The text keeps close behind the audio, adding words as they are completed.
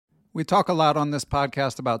We talk a lot on this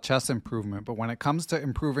podcast about chess improvement, but when it comes to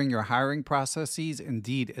improving your hiring processes,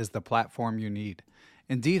 Indeed is the platform you need.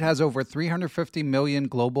 Indeed has over 350 million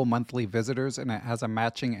global monthly visitors, and it has a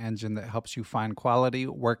matching engine that helps you find quality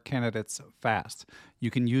work candidates fast. You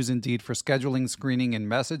can use Indeed for scheduling, screening, and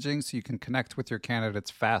messaging so you can connect with your candidates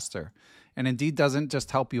faster. And Indeed doesn't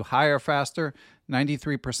just help you hire faster.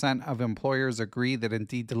 93% of employers agree that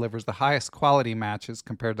Indeed delivers the highest quality matches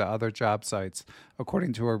compared to other job sites,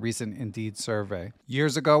 according to a recent Indeed survey.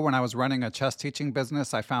 Years ago, when I was running a chess teaching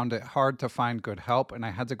business, I found it hard to find good help, and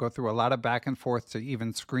I had to go through a lot of back and forth to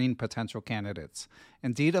even screen potential candidates.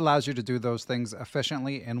 Indeed allows you to do those things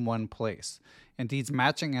efficiently in one place. Indeed's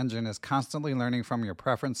matching engine is constantly learning from your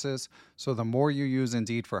preferences, so the more you use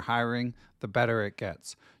Indeed for hiring, the better it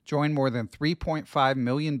gets. Join more than 3.5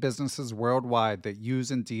 million businesses worldwide that use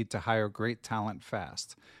Indeed to hire great talent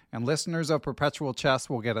fast. And listeners of Perpetual Chess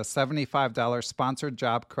will get a $75 sponsored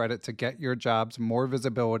job credit to get your jobs more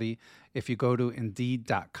visibility if you go to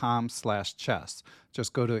Indeed.com/chess.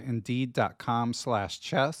 Just go to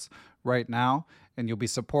Indeed.com/chess right now, and you'll be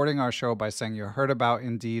supporting our show by saying you heard about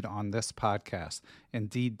Indeed on this podcast.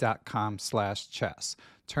 Indeed.com/chess.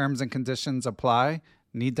 Terms and conditions apply.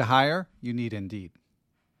 Need to hire? You need Indeed.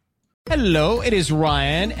 Hello, it is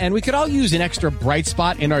Ryan, and we could all use an extra bright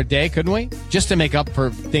spot in our day, couldn't we? Just to make up for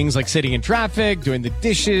things like sitting in traffic, doing the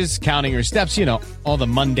dishes, counting your steps, you know, all the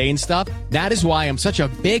mundane stuff. That is why I'm such a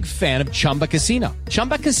big fan of Chumba Casino.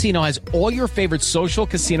 Chumba Casino has all your favorite social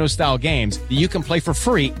casino-style games that you can play for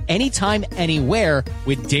free anytime, anywhere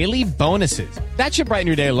with daily bonuses. That should brighten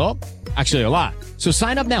your day a little. Actually, a lot. So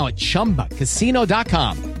sign up now at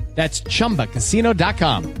ChumbaCasino.com. That's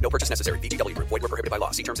ChumbaCasino.com. No purchase necessary. VGW Group. Void where prohibited by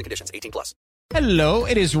law. See terms and conditions. 18+. Hello,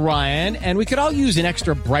 it is Ryan, and we could all use an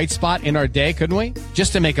extra bright spot in our day, couldn't we?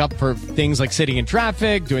 Just to make up for things like sitting in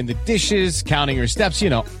traffic, doing the dishes, counting your steps, you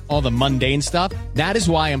know, all the mundane stuff. That is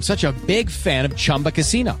why I'm such a big fan of Chumba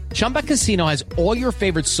Casino. Chumba Casino has all your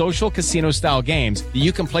favorite social casino-style games that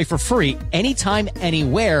you can play for free anytime,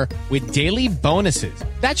 anywhere with daily bonuses.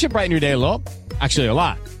 That should brighten your day a little. Actually, a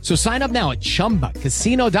lot. So sign up now at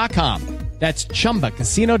ChumbaCasino.com. That's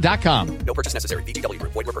ChumbaCasino.com. No purchase necessary. VGW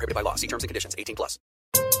Group. Void where prohibited by law. See terms and conditions. 18+.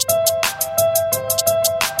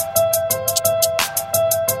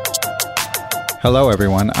 Hello,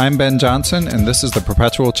 everyone. I'm Ben Johnson, and this is the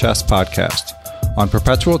Perpetual Chess Podcast. On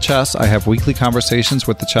Perpetual Chess, I have weekly conversations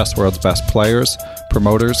with the chess world's best players,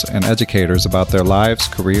 promoters, and educators about their lives,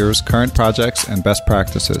 careers, current projects, and best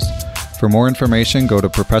practices. For more information, go to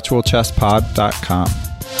perpetualchesspod.com.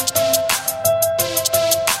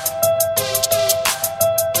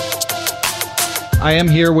 I am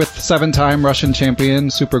here with seven-time Russian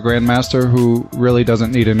champion, Super Grandmaster, who really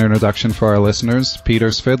doesn't need an introduction for our listeners, Peter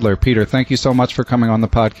Svidler. Peter, thank you so much for coming on the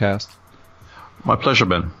podcast. My pleasure,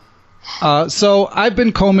 Ben. So I've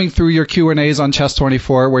been combing through your Q&As on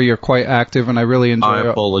Chess24, where you're quite active, and I really enjoy it.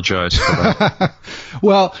 I apologize for that.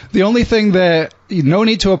 Well, the only thing that, no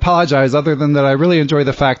need to apologize, other than that I really enjoy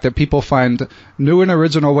the fact that people find new and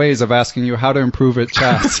original ways of asking you how to improve at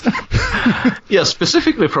chess. Yeah,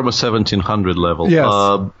 specifically from a 1700 level. Yes.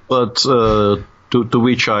 But to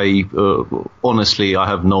which I, honestly, I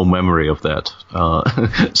have no memory of that.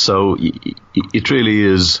 So it really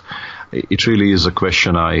is a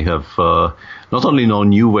question I have not only no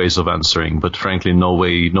new ways of answering, but frankly no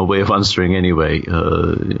way of answering anyway,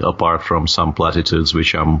 apart from some platitudes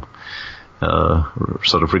which I'm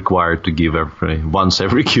sort of required to give once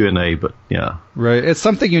every Q&A. But yeah, right. It's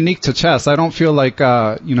something unique to chess. I don't feel like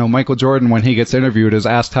Michael Jordan, when he gets interviewed, is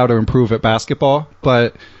asked how to improve at basketball,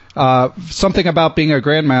 but something about being a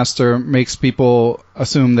grandmaster makes people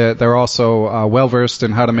assume that they're also well versed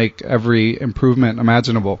in how to make every improvement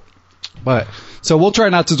imaginable. But so we'll try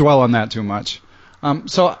not to dwell on that too much.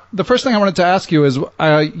 So the first thing I wanted to ask you is,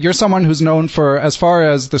 you're someone who's known for, as far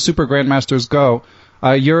as the Super Grandmasters go,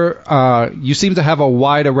 you seem to have a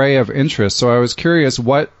wide array of interests. So I was curious,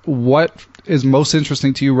 what is most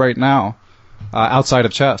interesting to you right now, outside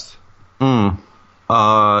of chess?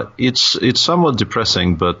 It's somewhat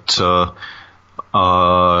depressing, but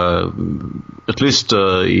at least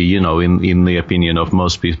in the opinion of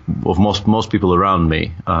most people around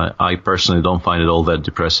me, I personally don't find it all that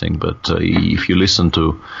depressing. But if you listen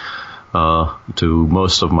to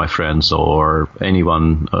most of my friends or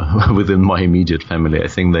anyone within my immediate family, I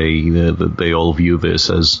think they all view this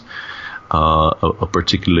as a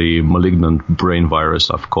particularly malignant brain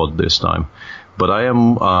virus I've caught this time. But I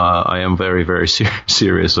am very, very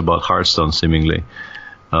serious about Hearthstone, seemingly,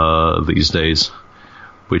 these days,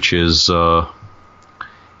 which is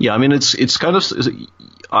it's kind of,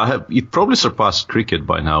 it probably surpassed cricket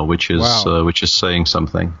by now, which is Wow. Which is saying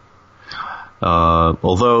something.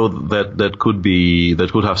 Although that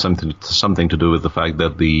could have something to do with the fact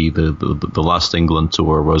that the last England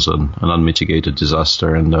tour was an unmitigated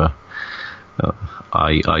disaster, and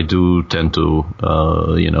I do tend to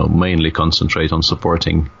mainly concentrate on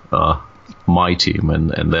supporting my team,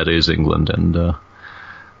 and that is England, and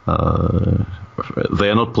they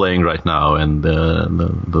are not playing right now, and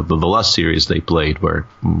the last series they played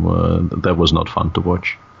that was not fun to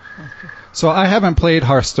watch. So I haven't played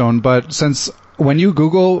Hearthstone, but when you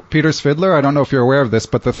Google Peter's Fiddler, I don't know if you're aware of this,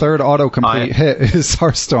 but the third autocomplete hit is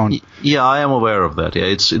Hearthstone. Yeah, I am aware of that. Yeah,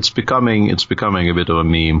 it's becoming a bit of a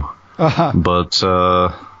meme. Uh-huh. But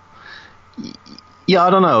yeah, I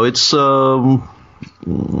don't know. It's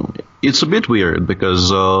a bit weird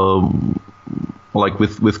because like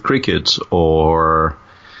with cricket or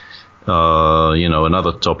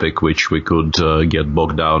another topic which we could get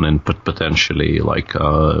bogged down in potentially, like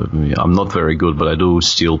I'm not very good, but I do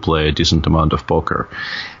still play a decent amount of poker,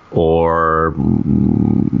 or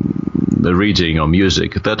reading or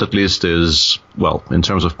music. That at least is, well, in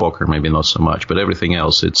terms of poker, maybe not so much, but everything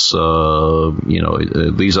else, it's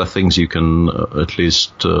these are things you can at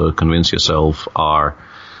least convince yourself are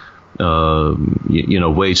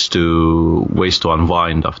ways to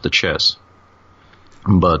unwind after chess.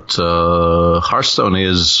 But Hearthstone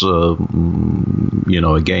is, a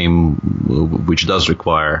game which does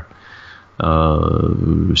require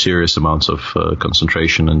serious amounts of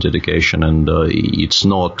concentration and dedication, and it's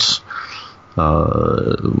not.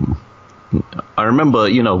 I remember,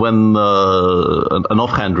 when an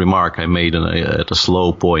offhand remark I made at a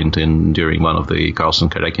slow point during one of the Carlsen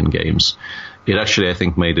Karekin games. It actually, I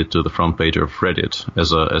think, made it to the front page of Reddit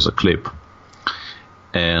as a clip,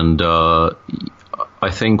 and I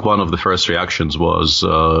think one of the first reactions was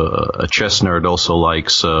a chess nerd also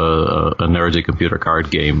likes a nerdy computer card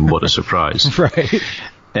game. What a surprise! Right.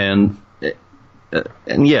 And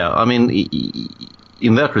yeah, I mean,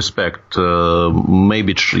 in that respect,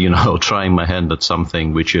 maybe trying my hand at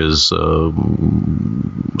something which is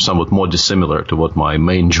somewhat more dissimilar to what my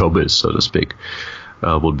main job is, so to speak,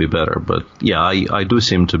 would be better. But yeah, I do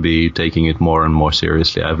seem to be taking it more and more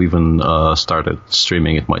seriously. I've even started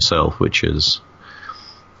streaming it myself, which is.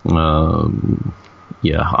 I'm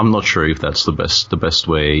not sure if that's the best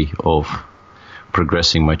way of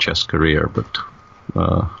progressing my chess career, but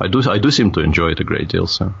I do seem to enjoy it a great deal.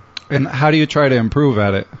 So. And how do you try to improve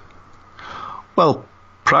at it? Well,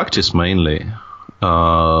 practice mainly.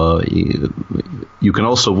 You can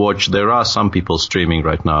also watch. There are some people streaming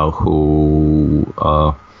right now who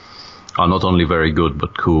are not only very good,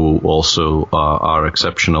 but who also are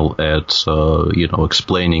exceptional at,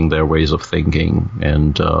 explaining their ways of thinking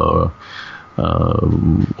and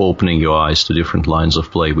opening your eyes to different lines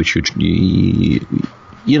of play, which it's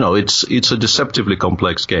a deceptively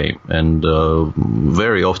complex game, and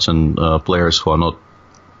very often players who are not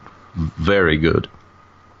very good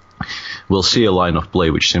will see a line of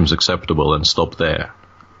play which seems acceptable and stop there,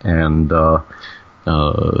 and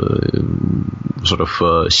sort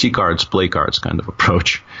of see cards, play cards kind of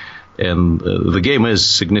approach. And the game is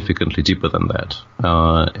significantly deeper than that.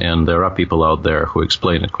 And there are people out there who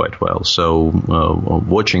explain it quite well. So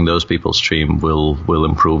watching those people stream will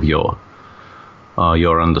improve your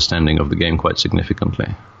understanding of the game quite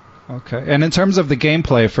significantly. Okay. And in terms of the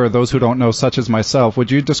gameplay, for those who don't know, such as myself, would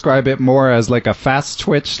you describe it more as like a fast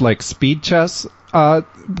twitch, like speed chess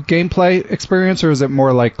gameplay experience, or is it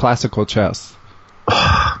more like classical chess?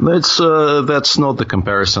 That's not the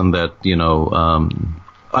comparison that,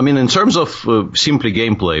 I mean, in terms of simply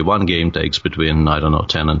gameplay, one game takes between,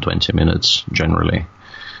 10 and 20 minutes generally.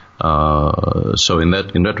 So in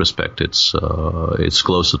that respect, it's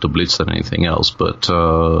closer to Blitz than anything else. But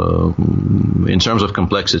in terms of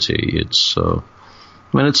complexity, it's a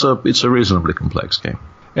reasonably complex game.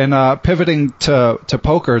 And pivoting to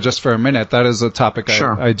poker just for a minute, that is a topic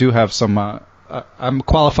sure. I do have some. I'm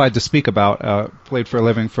qualified to speak about. Played for a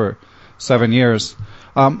living for 7 years.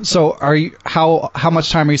 So how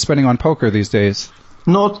much time are you spending on poker these days?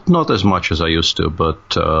 Not as much as I used to, but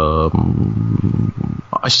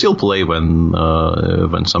I still play when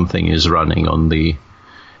something is running on the.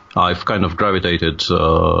 I've kind of gravitated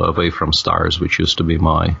away from Stars, which used to be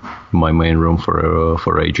my main room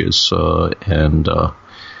for ages, and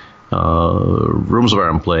rooms where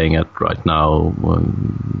I'm playing at right now.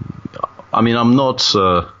 I mean, I'm not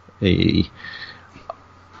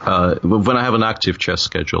when I have an active chess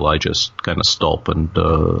schedule, I just kind of stop and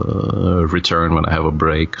return when I have a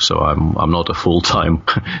break. So I'm not a full-time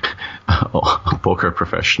poker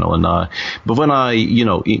professional, but when I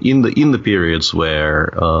in the periods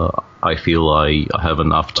where I feel I have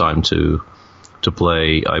enough time to to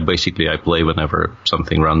play. I play whenever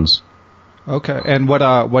something runs. Okay. And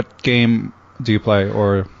what game do you play,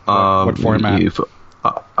 or what format?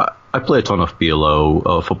 I play a ton of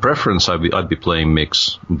PLO. For preference, I'd be playing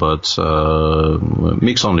Mix, but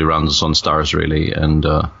Mix only runs on Stars, really, and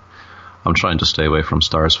I'm trying to stay away from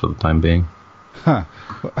Stars for the time being. Huh.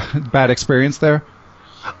 Bad experience there?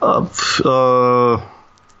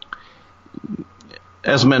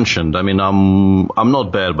 As mentioned, I mean, I'm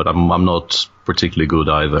not bad, but I'm not particularly good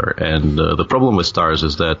either. And the problem with Stars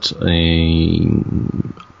is that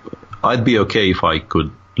I'd be okay if I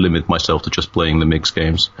could limit myself to just playing the mixed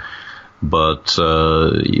games, but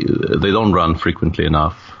they don't run frequently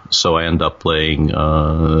enough. So I end up playing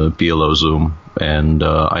PLO Zoom, and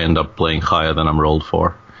I end up playing higher than I'm rolled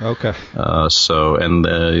for. Okay.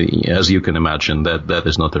 As you can imagine, that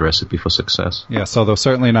is not the recipe for success. Yes, although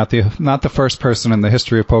certainly not the first person in the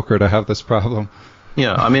history of poker to have this problem.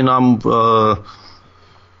 Yeah, I mean, I'm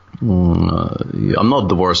not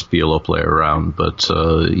the worst PLO player around, but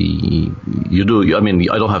you do. I mean,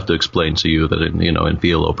 I don't have to explain to you that in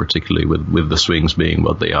PLO, particularly with the swings being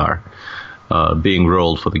what they are, being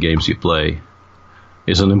rolled for the games you play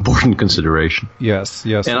is an important consideration. Yes.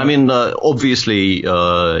 And I mean, obviously,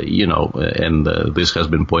 and this has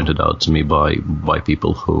been pointed out to me by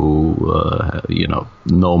people who,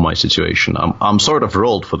 know my situation. I'm sort of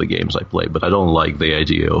rolled for the games I play, but I don't like the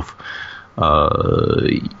idea of,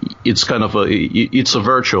 it's kind of it's a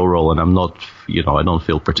virtual role, and I'm not, I don't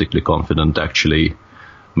feel particularly confident actually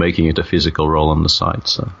making it a physical roll on the side.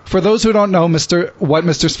 So, for those who don't know what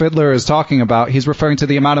Mr. Svidler is talking about, he's referring to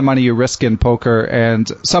the amount of money you risk in poker, and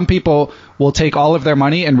some people will take all of their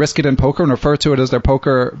money and risk it in poker and refer to it as their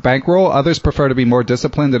poker bankroll. Others prefer to be more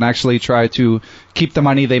disciplined and actually try to keep the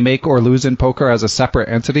money they make or lose in poker as a separate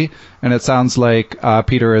entity, and it sounds like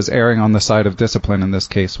Peter is erring on the side of discipline in this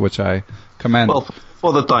case, which I commend. Well,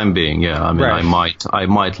 for the time being, yeah. I mean, right. I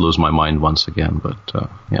might lose my mind once again, but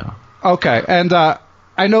yeah. Okay, and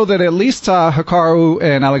I know that at least Hikaru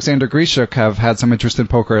and Alexander Grishuk have had some interest in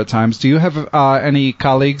poker at times. Do you have any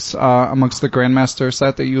colleagues amongst the Grandmaster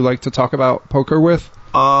set that you like to talk about poker with?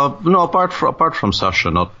 No, apart from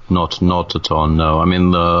Sasha, not a ton. No, I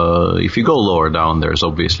mean, if you go lower down, there's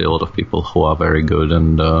obviously a lot of people who are very good,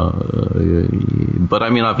 and but I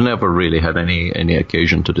mean, I've never really had any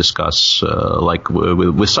occasion to discuss. Like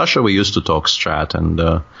with Sasha, we used to talk strat,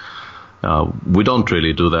 and we don't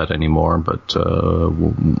really do that anymore. But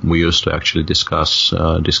we used to actually discuss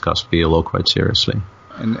PLO quite seriously.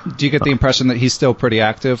 And do you get the impression that he's still pretty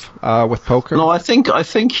active with poker? No, I think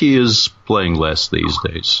he is playing less these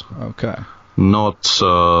days. Okay. I'm not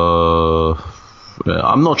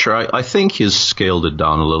sure. I think he's scaled it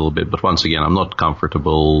down a little bit, but once again, I'm not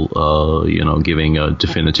comfortable, giving a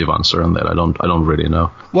definitive answer on that. I don't really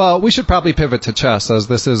know. Well, we should probably pivot to chess, as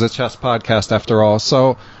this is a chess podcast after all.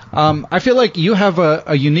 So, I feel like you have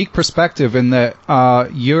a unique perspective in that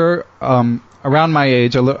you're around my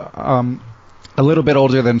age, a little bit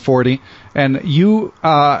older than 40, and you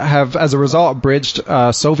have, as a result, bridged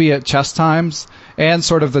Soviet chess times and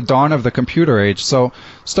sort of the dawn of the computer age. So,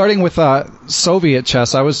 starting with Soviet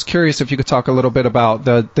chess, I was curious if you could talk a little bit about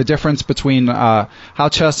the difference between how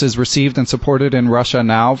chess is received and supported in Russia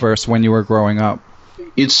now versus when you were growing up.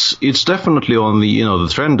 It's definitely on the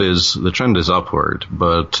trend is upward,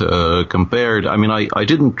 but compared, I mean, I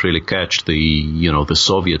didn't really catch the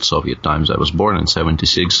Soviet times. I was born in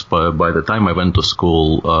 '76, but by the time I went to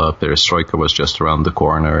school, perestroika was just around the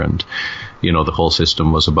corner, and the whole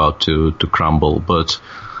system was about to crumble. But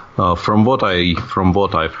from what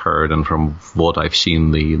I've heard and from what I've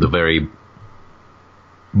seen, the very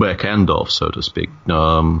back end of, so to speak,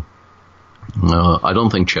 I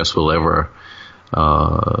don't think chess will ever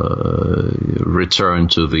return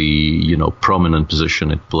to the prominent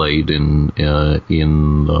position it played in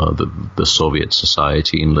the Soviet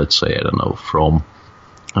society in, let's say, I don't know, from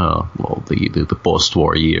the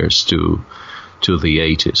post-war years to the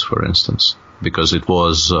 80s, for instance, because it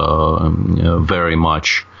was very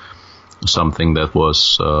much something that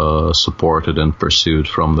was supported and pursued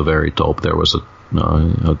from the very top. There was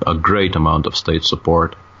a great amount of state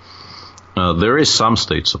support. There is some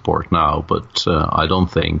state support now, but I don't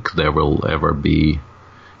think there will ever be,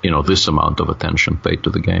 this amount of attention paid to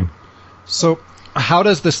the game. So, how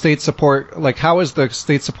does the state support, how is the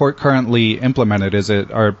state support currently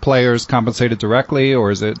implemented? Are players compensated directly,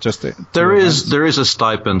 or is it just there is a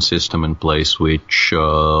stipend system in place which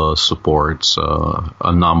supports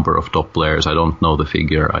a number of top players. I don't know the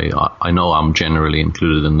figure. I know I'm generally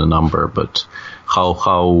included in the number, but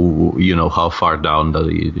how far down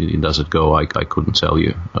does it go? I couldn't tell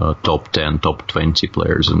you. Top 10, top 20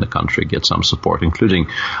 players in the country get some support, including,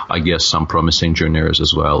 I guess, some promising juniors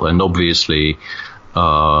as well. And obviously,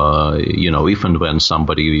 if and when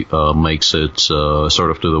somebody makes it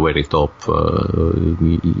sort of to the very top,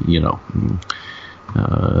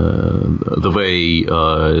 the way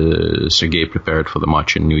Sergei prepared for the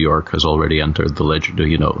match in New York has already entered the legend,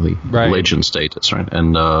 legend status, right?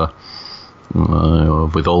 And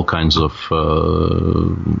with all kinds of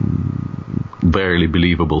barely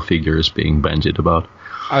believable figures being bandied about.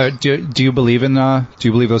 Do you believe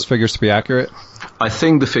those figures to be accurate? I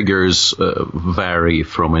think the figures vary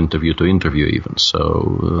from interview to interview, even.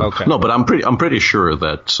 So okay. No, but I'm pretty sure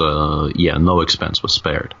that no expense was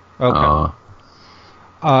spared. Okay.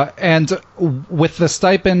 And with the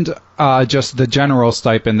stipend, just the general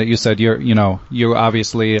stipend that you said, you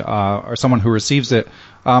obviously are someone who receives it.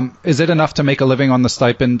 Is it enough to make a living on the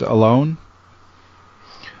stipend alone?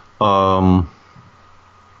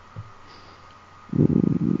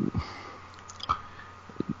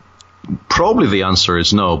 Probably the answer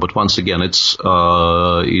is no, but once again, it's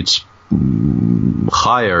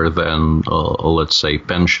higher than let's say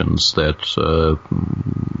pensions that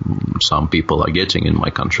some people are getting in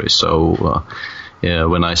my country. So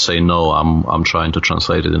when I say no, I'm trying to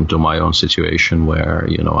translate it into my own situation where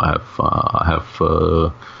I have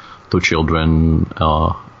 2 children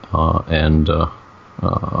and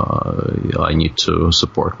I need to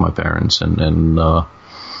support my parents and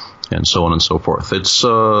so on and so forth. It's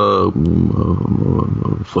for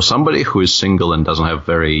somebody who is single and doesn't have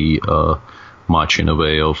very much in a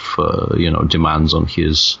way of demands on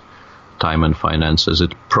his time and finances.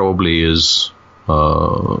 It probably is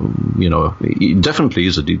it definitely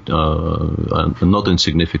is a not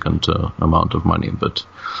insignificant amount of money, but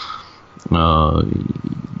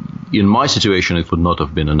in my situation it would not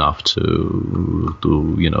have been enough to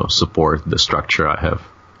support the structure I have.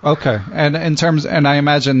 Okay, and I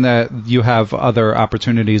imagine that you have other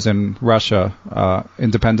opportunities in Russia,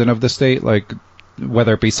 independent of the state, like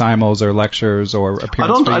whether it be simul's or lectures or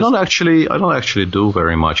appearance fees. I don't actually do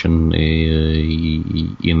very much in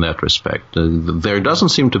that respect. There doesn't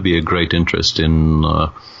seem to be a great interest in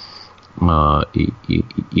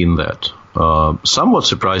that. Somewhat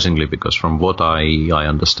surprisingly, because from what I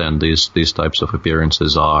understand, these types of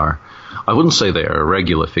appearances are, I wouldn't say they are a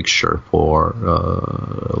regular fixture for,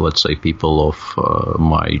 let's say, people of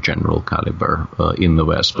my general caliber in the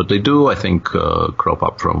West, but they do, I think, crop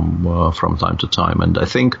up from time to time. And I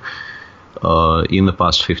think in the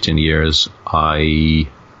past 15 years, I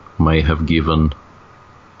may have given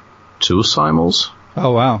 2 simuls.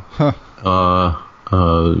 Oh wow! Huh.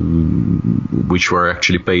 Which were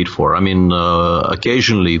actually paid for. I mean,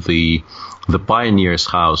 occasionally the Pioneer's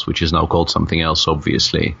House, which is now called something else,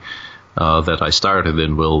 obviously, that I started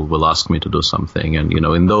in, will ask me to do something, and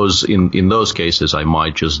in those cases, I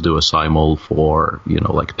might just do a simul for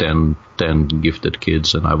like 10 gifted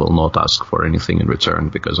kids, and I will not ask for anything in return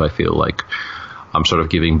because I feel like I'm sort of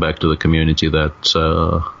giving back to the community that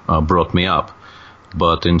brought me up.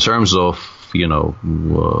 But in terms of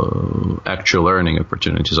actual learning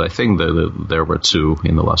opportunities, I think that there were 2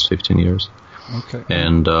 in the last 15 years. Okay.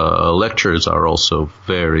 And lectures are also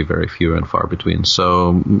very, very few and far between.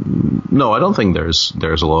 So, no, I don't think there's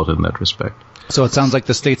a lot in that respect. So it sounds like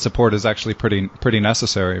the state support is actually pretty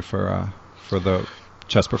necessary for the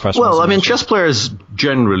chess professionals. Well, I mean, chess players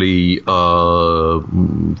generally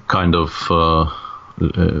kind of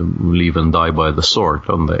live and die by the sword,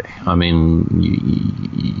 don't they? I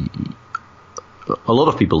mean, a lot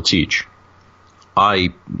of people teach.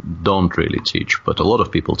 I don't really teach, but a lot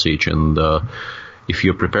of people teach, and if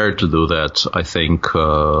you're prepared to do that, I think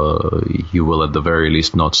you will at the very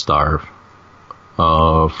least not starve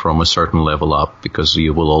from a certain level up, because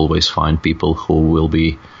you will always find people who will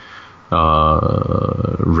be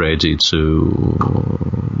ready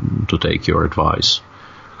to take your advice.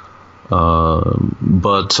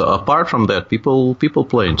 But apart from that, people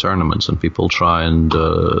play in tournaments, and people try and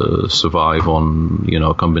survive on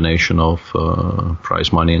a combination of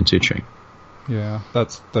prize money and teaching. Yeah,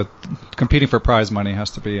 competing for prize money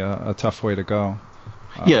has to be a tough way to go.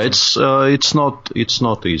 It's not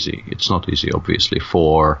easy. It's not easy, obviously,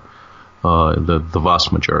 for the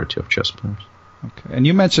vast majority of chess players. Okay. And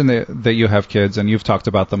you mentioned that you have kids, and you've talked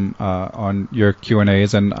about them on your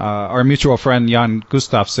Q&As. And our mutual friend Jan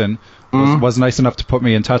Gustafsson was nice enough to put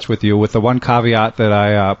me in touch with you, with the one caveat that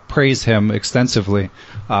I praise him extensively.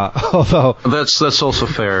 Although that's also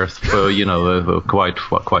fair, quite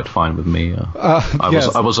fine with me.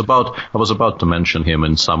 Yes. I was about to mention him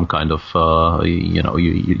in some kind of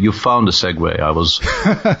you found a segue. I was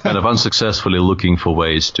kind of unsuccessfully looking for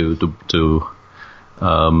ways to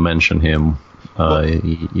mention him.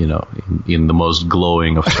 In the most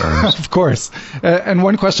glowing of terms. Of course. And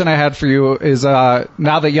one question I had for you is, now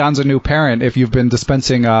that Jan's a new parent, if you've been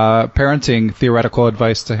dispensing parenting theoretical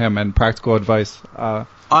advice to him and practical advice.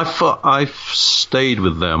 I've stayed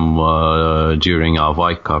with them during our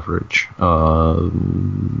Vike coverage.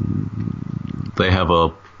 They have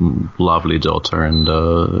a lovely daughter and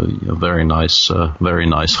a very nice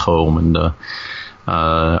home, and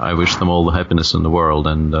I wish them all the happiness in the world.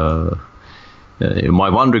 And my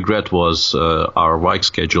one regret was our Vike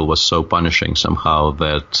schedule was so punishing somehow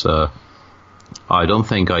that I don't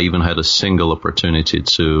think I even had a single opportunity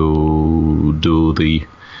to do the.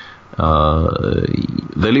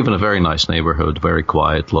 They live in a very nice neighborhood, very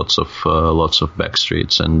quiet, lots of back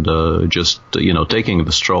streets, and just taking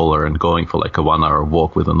the stroller and going for like a 1 hour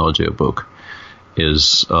walk with an audiobook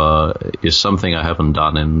is something I haven't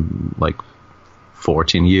done in like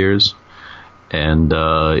 14 years. And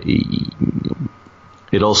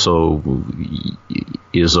it also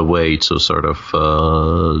is a way to sort of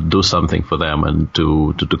do something for them and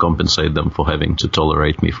to compensate them for having to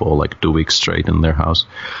tolerate me for like 2 weeks straight in their house.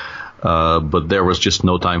 But there was just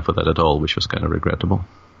no time for that at all, which was kind of regrettable.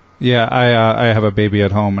 Yeah, I have a baby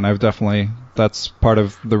at home, and that's part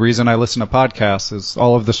of the reason I listen to podcasts is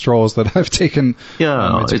all of the strolls that I've taken.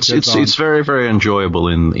 Yeah, it's very, very enjoyable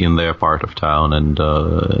in their part of town, and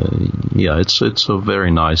it's a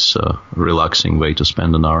very nice, relaxing way to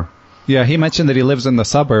spend an hour. Yeah, he mentioned that he lives in the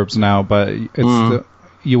suburbs now, but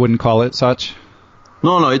you wouldn't call it such?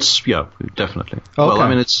 No, it's definitely. Okay. Well, I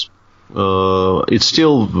mean it's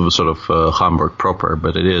still sort of Hamburg proper,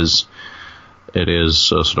 but it is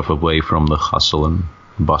sort of away from the hustle and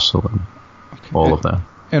bustle and all of that.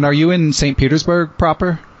 And are you in St. Petersburg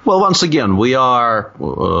proper? Well, once again, we are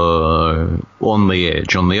on the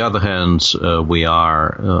edge. On the other hand, we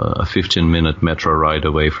are a 15-minute metro ride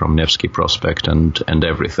away from Nevsky Prospect and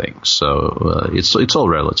everything. So it's all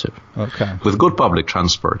relative. Okay. With good public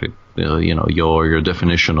transport, your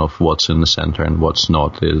definition of what's in the center and what's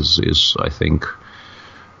not is I think.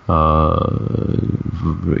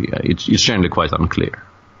 It's generally quite unclear.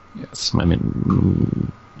 Yes. I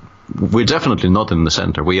mean, we're definitely not in the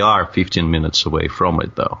center. We are 15 minutes away from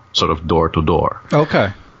it, though, sort of door to door.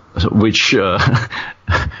 Okay. Which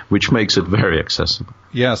makes it very accessible.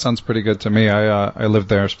 Yeah, sounds pretty good to me. I lived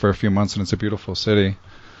there for a few months, and it's a beautiful city.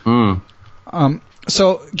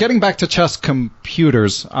 So getting back to chess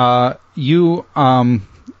computers, you told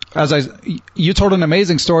an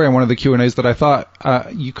amazing story on one of the Q&As that I thought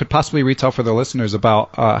you could possibly retell for the listeners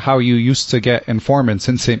about how you used to get informants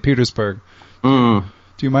in St. Petersburg. Do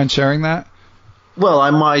you mind sharing that? Well,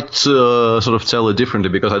 I might sort of tell it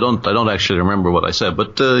differently because I don't actually remember what I said.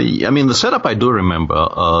 But I mean, the setup I do remember.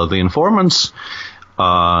 The informants,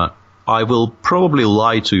 I will probably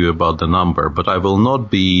lie to you about the number, but I will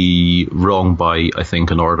not be wrong by, I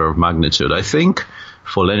think, an order of magnitude. I think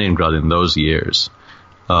for Leningrad in those years,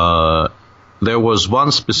 there was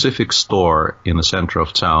one specific store in the center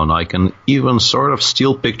of town. I can even sort of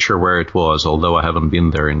still picture where it was, although I haven't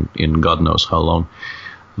been there in God knows how long,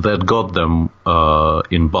 that got them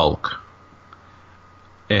in bulk.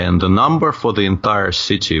 And the number for the entire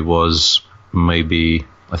city was maybe,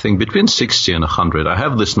 I think, between 60 and 100. I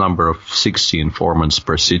have this number of 60 informants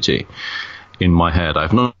per city in my head. I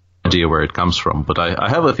have no idea where it comes from, but I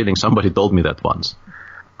have a feeling somebody told me that once.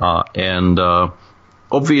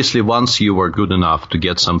 Obviously, once you were good enough to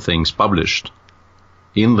get some things published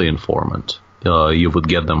in the informant, you would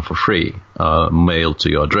get them for free, mailed to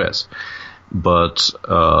your address. But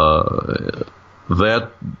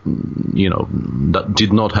that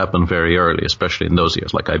did not happen very early, especially in those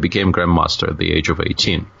years. Like, I became Grandmaster at the age of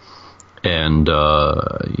 18. And,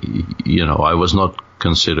 I was not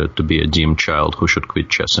considered to be a deemed child who should quit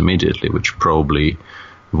chess immediately, which probably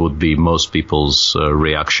would be most people's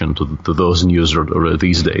reaction to those news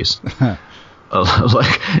these days.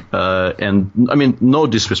 And I mean, no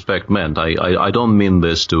disrespect meant. I don't mean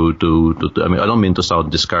this I don't mean to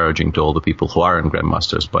sound discouraging to all the people who aren't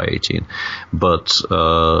Grandmasters by 18, but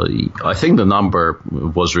I think the number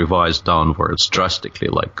was revised downwards drastically.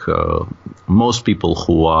 Like most people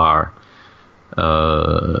who are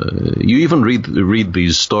You even read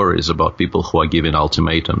these stories about people who are given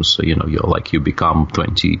ultimatums. So, you become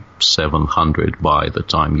 2,700 by the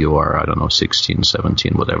time you are, 16,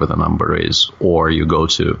 17, whatever the number is, or you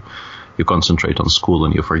concentrate on school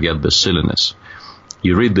and you forget this silliness.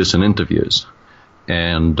 You read this in interviews,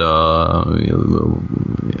 and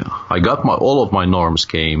I got all of my norms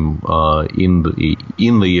came in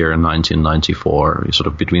the year 1994, sort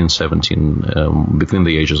of between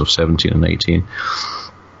the ages of 17 and 18,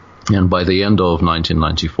 and by the end of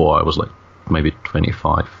 1994, I was like maybe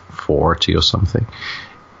 25, 40 or something,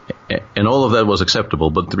 and all of that was acceptable.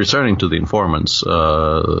 But returning to the informants,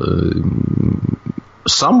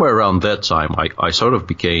 somewhere around that time, I sort of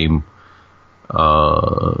became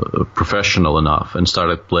professional enough and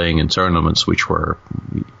started playing in tournaments which were,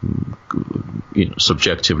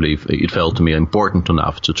 subjectively, it felt to me important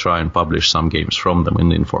enough to try and publish some games from them in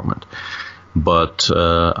the Informant. But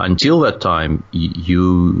until that time, if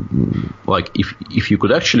you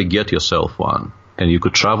could actually get yourself one and you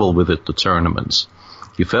could travel with it to tournaments,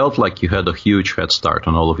 you felt like you had a huge head start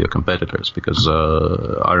on all of your competitors, because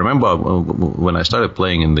I remember when I started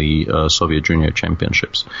playing in the Soviet Junior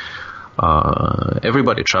Championships,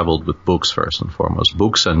 everybody traveled with books first and foremost,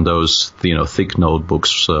 books and those thick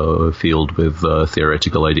notebooks filled with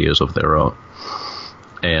theoretical ideas of their own,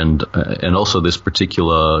 and also this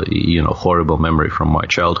particular horrible memory from my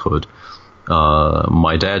childhood.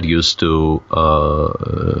 My dad used to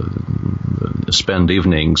spend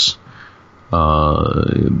evenings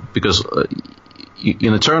because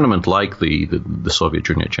in a tournament like the Soviet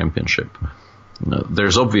Junior Championship,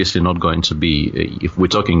 there's obviously not going to be, if we're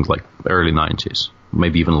talking like early 90s,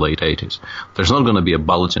 maybe even late 80s, there's not going to be a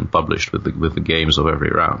bulletin published with the games of every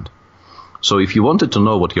round. So if you wanted to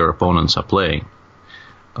know what your opponents are playing,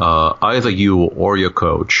 either you or your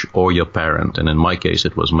coach or your parent, and in my case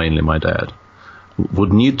it was mainly my dad,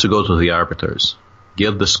 would need to go to the arbiters,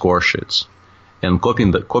 get the score sheets, and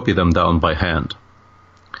copy them down by hand.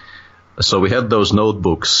 So we had those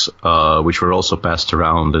notebooks, which were also passed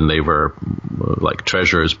around, and they were like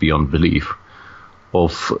treasures beyond belief,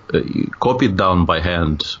 of copied down by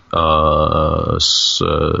hand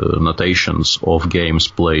notations of games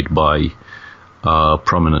played by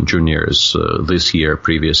prominent juniors this year,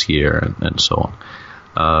 previous year, and so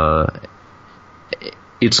on.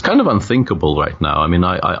 It's kind of unthinkable right now. I mean,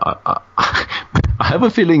 I have a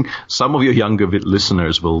feeling some of your younger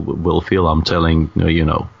listeners will feel I'm telling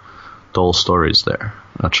tall stories there,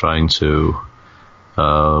 trying to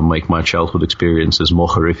make my childhood experiences more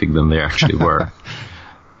horrific than they actually were.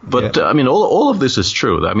 But I mean, all of this is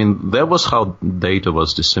true. I mean, that was how data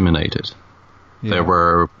was disseminated. Yeah.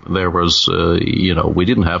 There was we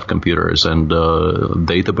didn't have computers, and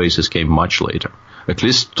databases came much later, at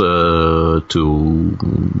least to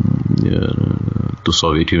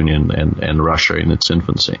Soviet Union and Russia in its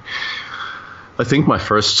infancy. I think my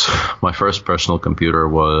first personal computer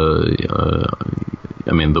was,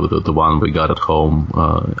 the one we got at home.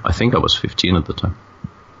 I think I was 15 at the time.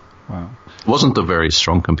 Wow. It wasn't a very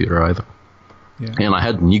strong computer either. Yeah. And I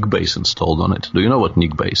had NIGBase installed on it. Do you know what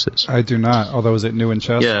NIGBase is? I do not, although is it new and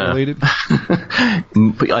chess related?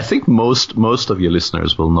 I think most of your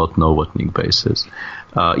listeners will not know what NIGBase is.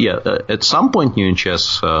 At some point New in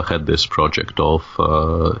Chess had this project of,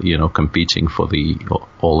 competing for the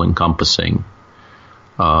all-encompassing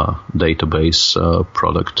database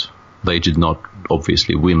product. They did not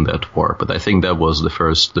obviously win that war, but I think that was the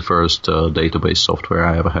first database software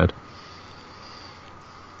I ever had.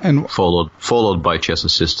 And followed by Chess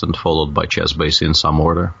Assistant, followed by ChessBase in some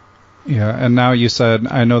order. Yeah, and now you said,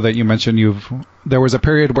 I know that you mentioned there was a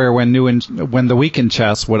period where when the Week in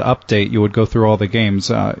Chess would update, you would go through all the games.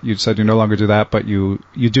 You said you no longer do that, but you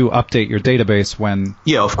do update your database when...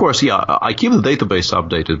 Yeah, of course, yeah. I keep the database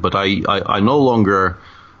updated, but I no longer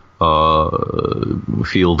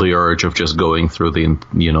feel the urge of just going through the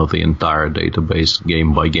entire database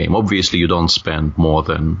game by game. Obviously, you don't spend more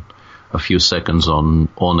than a few seconds on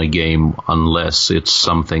a game unless it's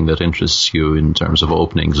something that interests you in terms of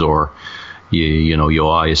openings, or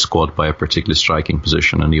your eye is caught by a particularly striking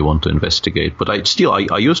position and you want to investigate. But I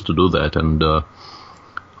used to do that, and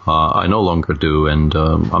I no longer do, and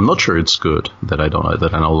I'm not sure it's good that I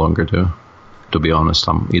no longer do. To be honest,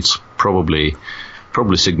 it's probably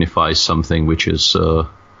signifies something which is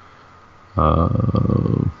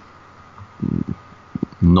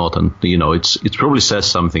not, it probably says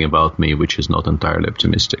something about me which is not entirely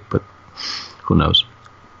optimistic, but who knows?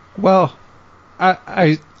 Well,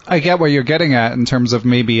 I get what you're getting at in terms of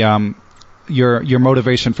maybe your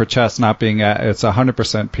motivation for chess not being at its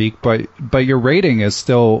 100% peak, but your rating is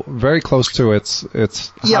still very close to its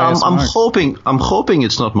highest I'm mark. hoping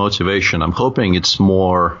it's not motivation. I'm hoping it's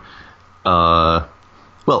more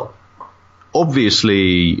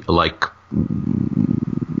obviously like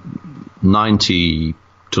 90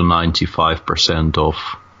 to 95% of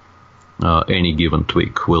any given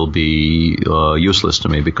tweak will be useless to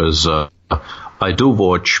me, because I do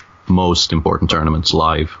watch most important tournaments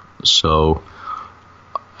live. So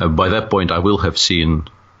by that point, I will have seen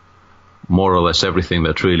more or less everything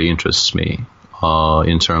that really interests me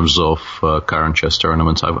in terms of current chess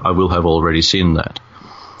tournaments. I will have already seen that.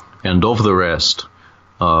 And of the rest,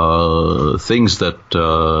 things that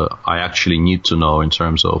I actually need to know in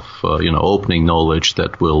terms of opening knowledge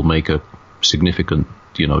that will make a significant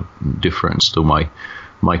difference to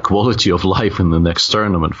my quality of life in the next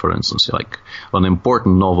tournament, for instance, like an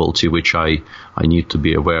important novelty which I need to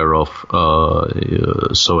be aware of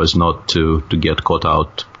so as not to get caught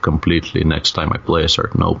out completely next time I play a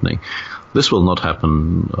certain opening. This will not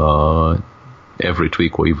happen every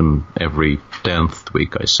tweak or even every 10th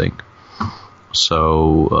tweak, I think.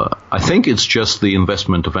 So I think it's just the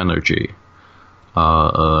investment of energy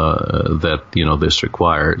that this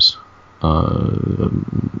requires.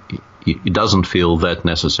 It doesn't feel that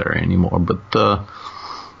necessary anymore, but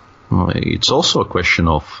it's also a question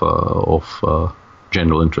of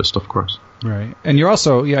general interest, of course. Right, and you're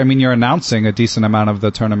also, you're announcing a decent amount of the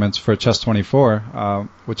tournaments for Chess24,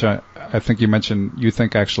 which I think you mentioned you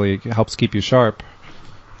think actually helps keep you sharp.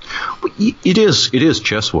 It is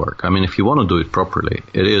chess work. I mean, if you want to do it properly,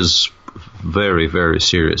 it is very, very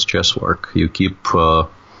serious chess work. You keep your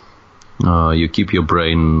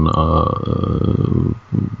brain,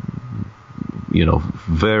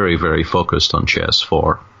 very, very focused on chess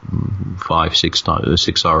for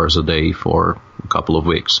 6 hours a day for a couple of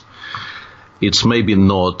weeks. It's maybe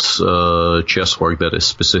not chess work that is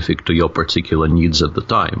specific to your particular needs at the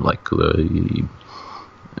time. Like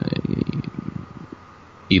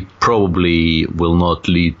it probably will not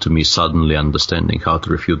lead to me suddenly understanding how to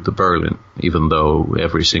refute the Berlin, even though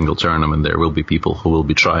every single tournament there will be people who will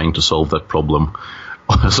be trying to solve that problem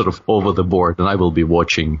sort of over the board, and I will be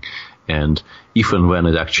watching. And if and when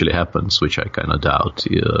it actually happens, which I kind of doubt,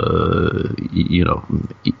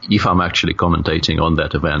 if I'm actually commentating on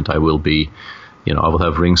that event, I will be, I will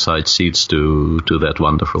have ringside seats to that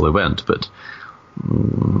wonderful event. But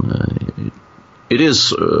it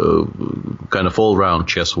is kind of all-round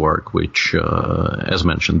chess work, which, as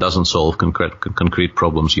mentioned, doesn't solve concrete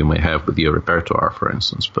problems you may have with your repertoire, for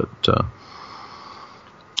instance. But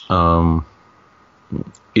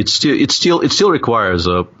it still requires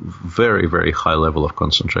a very, very high level of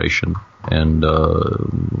concentration, and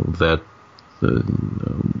that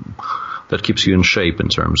keeps you in shape in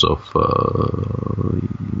terms of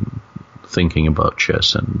thinking about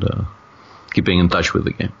chess and keeping in touch with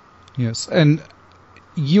the game. Yes, and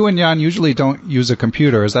you and Jan usually don't use a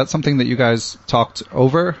computer. Is that something that you guys talked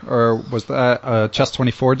over, or was that a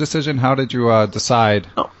Chess24 decision? How did you decide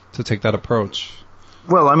to take that approach?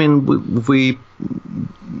 Well, I mean,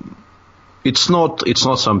 it's not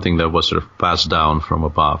something that was sort of passed down from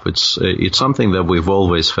above. It's something that we've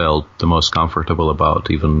always felt the most comfortable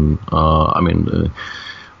about. Even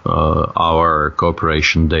our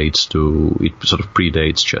cooperation dates to, it sort of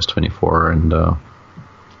predates Chess24, and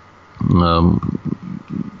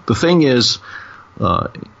the thing is,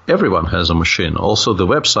 everyone has a machine. Also, the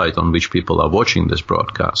website on which people are watching this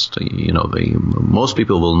broadcast, most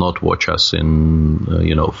people will not watch us in,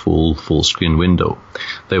 full screen window.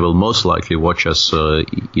 They will most likely watch us,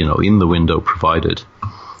 in the window provided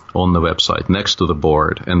on the website next to the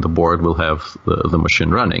board, and the board will have the machine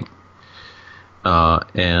running.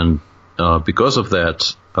 And because of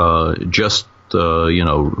that, just,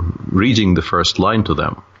 reading the first line to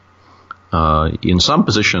them, in some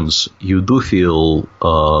positions, you do feel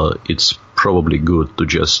it's probably good to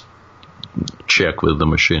just check with the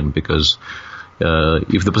machine, because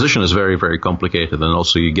if the position is very, very complicated, then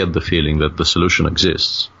also you get the feeling that the solution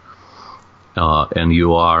exists, and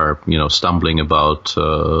you are, stumbling about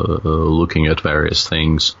looking at various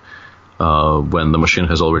things when the machine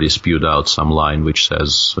has already spewed out some line which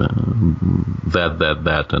says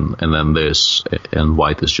that, and then this, and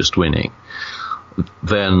white is just winning.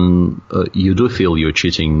 Then you do feel you're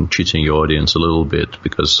cheating your audience a little bit,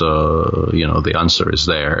 because the answer is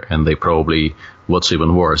there, and they probably, what's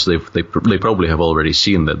even worse, they probably have already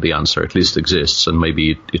seen that the answer at least exists, and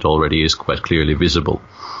maybe it already is quite clearly visible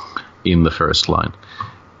in the first line.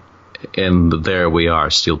 and there we are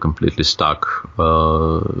still completely stuck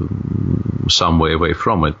some way away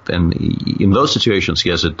from it. And in those situations,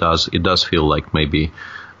 yes, it does feel like maybe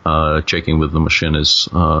checking with the machine is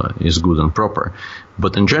good and proper.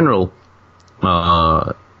 But in general,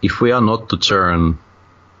 if we are not to turn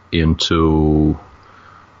into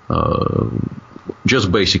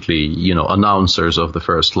just basically, announcers of the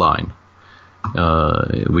first line,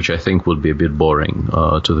 which I think would be a bit boring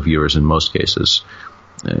to the viewers in most cases,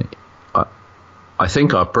 I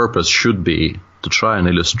think our purpose should be to try and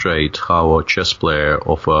illustrate how a chess player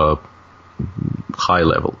of a high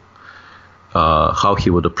level, how he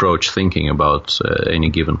would approach thinking about any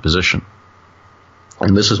given position.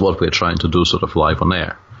 And this is what we're trying to do sort of live on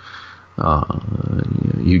air.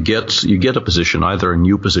 You get a position, either a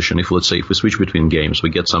new position. If we switch between games, we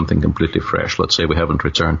get something completely fresh. Let's say we haven't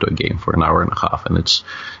returned to a game for an hour and a half, and it's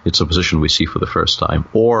a position we see for the first time.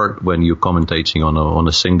 Or when you're commentating on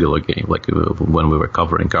a singular game, like when we were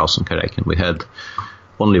covering Carlsen Karjakin, we had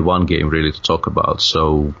only one game really to talk about.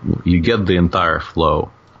 So you get the entire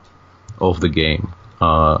flow of the game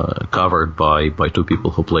covered by two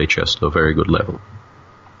people who play chess to a very good level.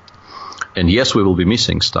 And yes, we will be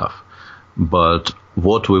missing stuff. But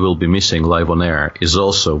what we will be missing live on air is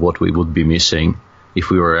also what we would be missing if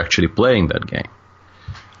we were actually playing that game.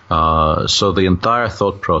 So the entire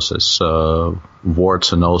thought process,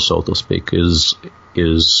 warts and all, so to speak, is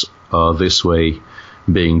this way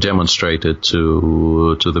being demonstrated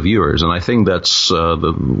to the viewers. And I think that's,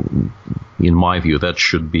 in my view, that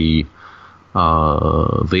should be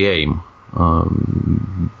the aim.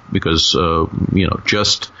 Because,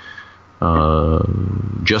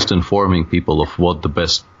 just informing people of what the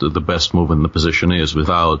best move in the position is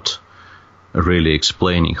without really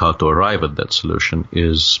explaining how to arrive at that solution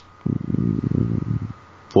is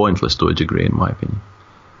pointless to a degree, in my opinion.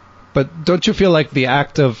 But don't you feel like the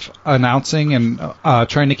act of announcing and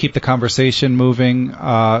trying to keep the conversation moving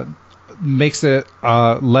makes it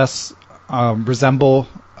less resemble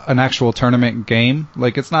an actual tournament game?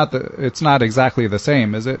 Like it's not exactly the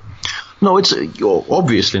same, is it? No, it's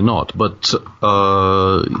obviously not, but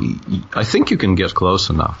I think you can get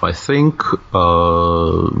close enough. I think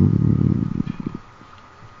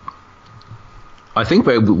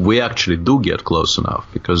we actually do get close enough,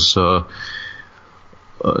 because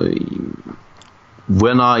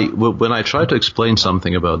when I try to explain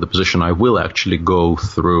something about the position, I will actually go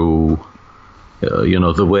through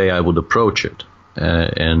the way I would approach it,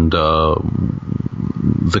 and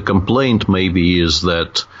the complaint maybe is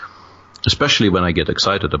that, especially when I get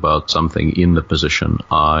excited about something in the position,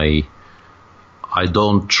 I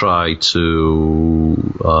don't try to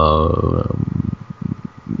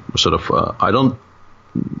I don't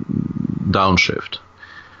downshift,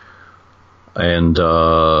 and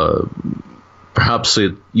perhaps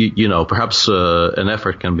an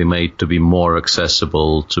effort can be made to be more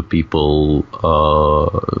accessible to people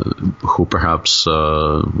who perhaps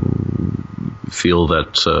feel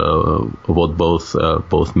that what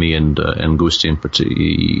both me and Gustin,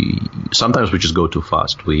 sometimes we just go too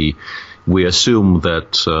fast. We assume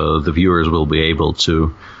that the viewers will be able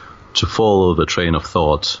to follow the train of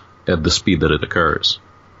thought at the speed that it occurs.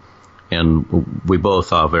 And we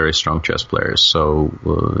both are very strong chess players, so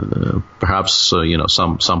perhaps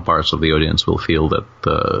some parts of the audience will feel that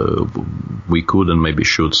we could and maybe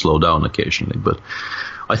should slow down occasionally. But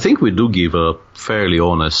I think we do give a fairly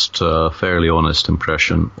honest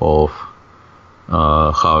impression of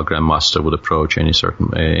how a grandmaster would approach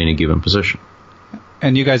any given position.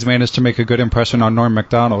 And you guys managed to make a good impression on Norm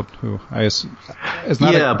Macdonald, who is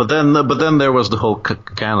not. But then there was the whole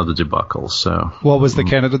Canada debacle. So what was the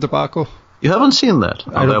Canada debacle? You haven't seen that?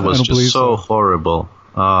 That was just so horrible.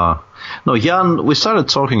 No, Jan. We started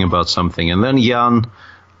talking about something, and then Jan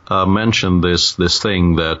mentioned this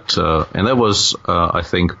thing that, and that was I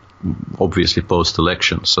think obviously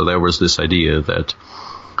post-election. So there was this idea that.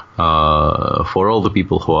 For all the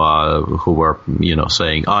people who were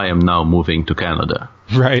saying I am now moving to Canada,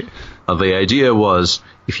 right? The idea was,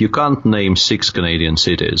 if you can't name 6 Canadian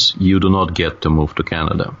cities, you do not get to move to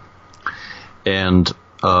Canada. And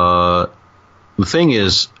the thing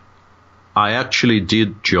is, I actually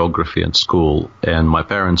did geography in school, and my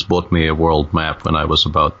parents bought me a world map when I was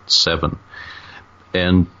about 7.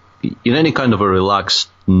 And in any kind of a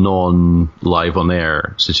relaxed, non-live on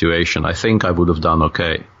air situation, I think I would have done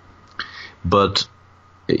okay. But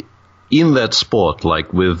in that spot,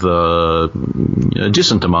 like with a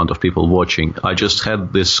decent amount of people watching, I just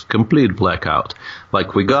had this complete blackout.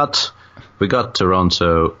 Like we got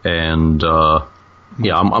Toronto, and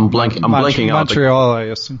Yeah, I'm blanking out. Montreal, I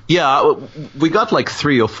assume. Yeah, we got like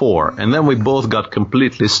 3 or 4, and then we both got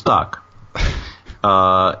completely stuck.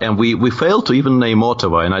 And we failed to even name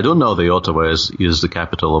Ottawa, and I don't know the Ottawa is the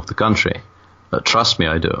capital of the country. Trust me,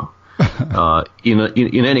 I do.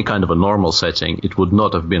 In any kind of a normal setting, it would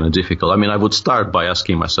not have been a difficult. I mean, I would start by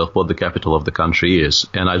asking myself what the capital of the country is,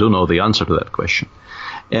 and I don't know the answer to that question.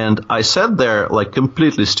 And I sat there like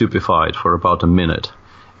completely stupefied for about a minute.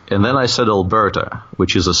 And then I said Alberta,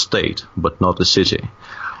 which is a state, but not a city.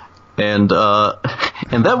 And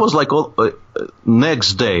that was like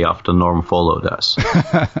next day after Norm followed us.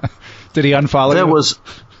 Did he unfollow you?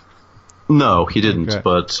 No, he didn't. Okay.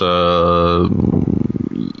 But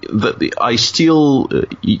I still,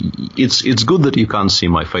 it's good that you can't see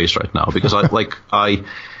my face right now, because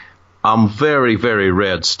I'm very, very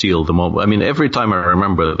red still the moment. I mean, every time I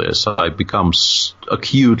remember this, I become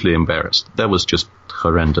acutely embarrassed. That was just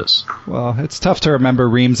horrendous. Well, it's tough to remember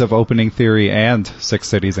reams of Opening Theory and 6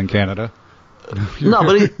 Cities in Canada. No,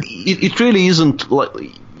 but it really isn't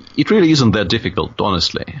that difficult,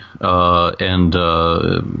 honestly.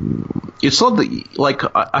 It's not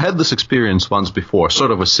I had this experience once before, sort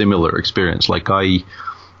of a similar experience. Like I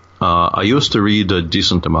used to read a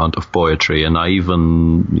decent amount of poetry, and I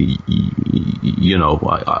even,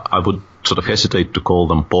 I would sort of hesitate to call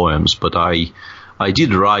them poems, but I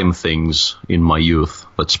did rhyme things in my youth.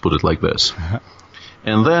 Let's put it like this.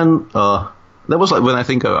 And then that was like when I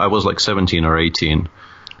think I was like 17 or 18.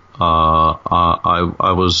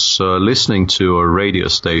 I was listening to a radio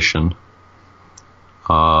station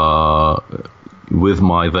with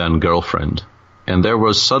my then girlfriend. And there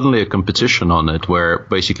was suddenly a competition on it where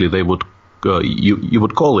basically they would you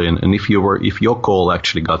would call in, and if your call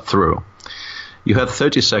actually got through, you had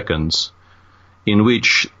 30 seconds in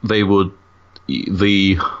which the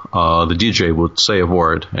DJ would say a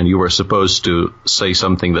word, and you were supposed to say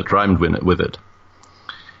something that rhymed with it.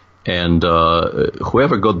 And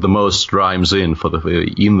whoever got the most rhymes in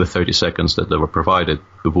the 30 seconds that they were provided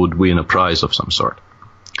would win a prize of some sort.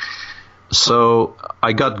 So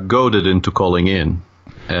I got goaded into calling in,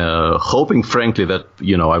 hoping, frankly, that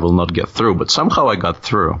I will not get through. But somehow I got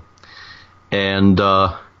through, and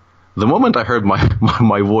the moment I heard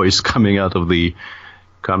my voice coming out of the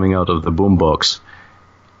boombox,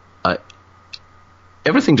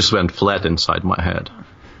 everything just went flat inside my head.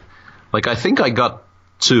 Like, I think I got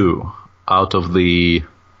 2 out of the.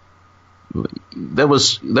 That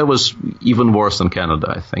was even worse than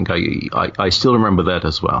Canada. I think I still remember that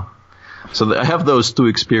as well. So I have those 2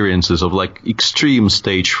 experiences of like extreme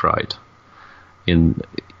stage fright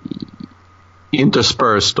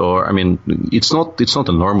interspersed, or I mean, it's not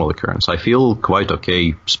a normal occurrence. I feel quite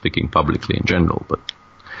okay speaking publicly in general, but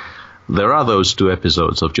there are those 2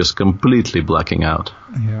 episodes of just completely blacking out.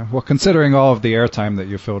 Yeah. Well, considering all of the airtime that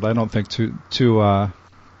you filled, I don't think two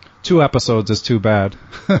episodes is too bad.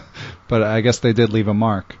 But I guess they did leave a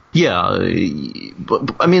mark. Yeah,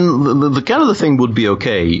 but I mean, the Canada thing would be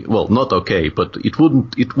okay. Well, not okay, but it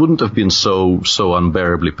wouldn't have been so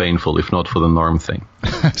unbearably painful if not for the Norm thing.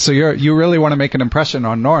 So you really want to make an impression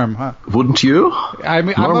on Norm, huh? Wouldn't you? I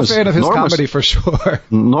mean, I'm a fan of his comedy for sure.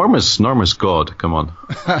 Norm is God. Come on.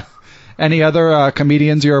 Any other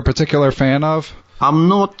comedians you're a particular fan of? I'm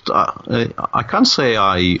not. I can't say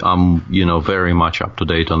I am, very much up to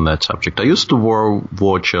date on that subject. I used to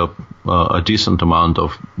watch a decent amount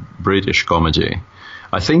of British comedy.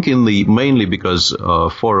 I think mainly because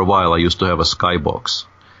for a while I used to have a Skybox,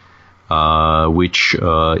 which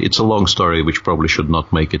it's a long story, which probably should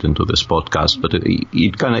not make it into this podcast. But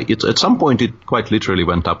it at some point it quite literally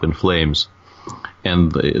went up in flames.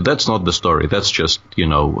 And that's not the story. That's just,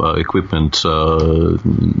 equipment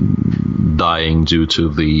dying due to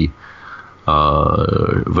the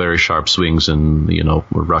very sharp swings in,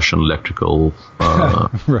 Russian electrical.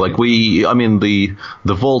 Right. Like the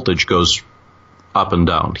voltage goes up and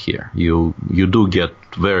down here. You do get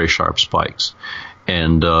very sharp spikes.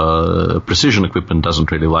 And precision equipment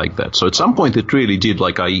doesn't really like that. So at some point it really did.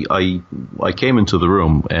 Like I came into the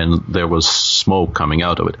room and there was smoke coming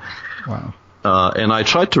out of it. Wow. And I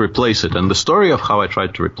tried to replace it, and the story of how I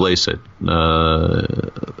tried to replace it,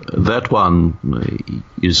 that one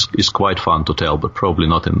is quite fun to tell, but probably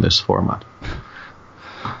not in this format.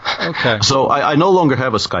 Okay. So I no longer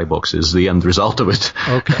have a Skybox is the end result of it.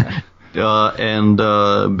 Okay. And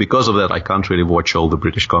because of that, I can't really watch all the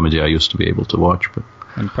British comedy I used to be able to watch. But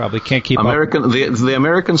and probably can't keep American. up. The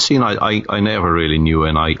American scene, I never really knew,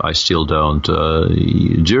 and I still don't.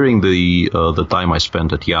 During the time I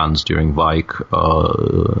spent at Jan's during Vike,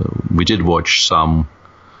 we did watch some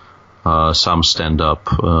some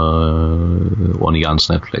stand-up on Jan's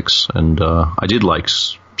Netflix, and I did like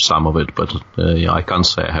some of it, but I can't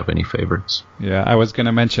say I have any favorites. Yeah, I was going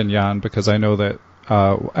to mention Jan because I know that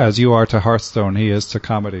as you are to Hearthstone, he is to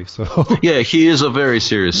comedy. So yeah, he is a very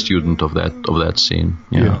serious student of that scene.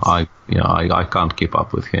 Yeah, yes. I can't keep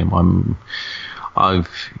up with him.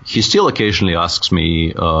 He still occasionally asks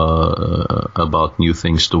me about new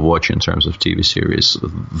things to watch in terms of TV series.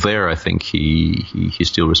 There, I think he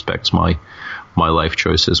still respects my life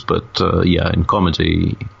choices. But in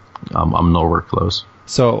comedy, I'm nowhere close.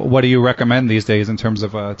 So, what do you recommend these days in terms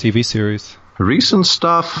of TV series? Recent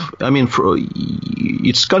stuff. I mean,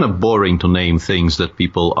 it's kind of boring to name things that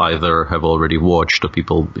people either have already watched or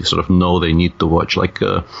people sort of know they need to watch. Like.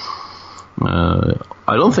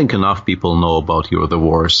 I don't think enough people know about You're the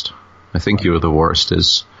Worst. I think You're the Worst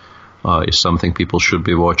is something people should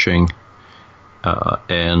be watching.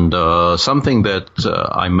 And something that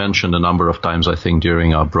I mentioned a number of times, I think,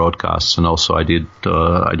 during our broadcasts, and also I did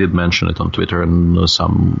mention it on Twitter and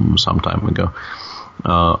some time ago.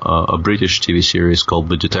 A British TV series called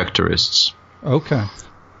The Detectorists. Okay.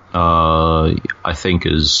 I think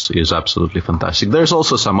is absolutely fantastic. There's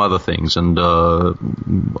also some other things, and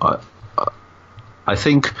I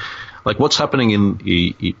think, like, what's happening in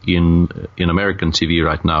American TV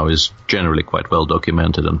right now is generally quite well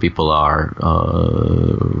documented, and people are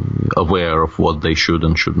aware of what they should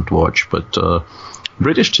and shouldn't watch. But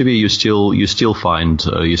British TV, you still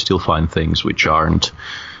find things which aren't,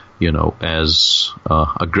 as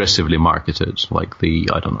aggressively marketed. Like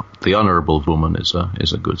The Honourable Woman is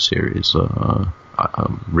a good series.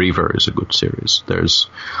 Reaver is a good series. There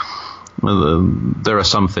are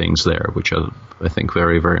some things there which are, I think,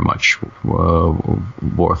 very, very much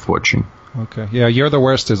worth watching. Okay. Yeah, You're the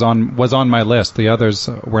Worst was on my list. The others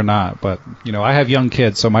were not, but I have young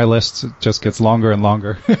kids, so my list just gets longer and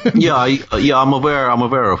longer. I'm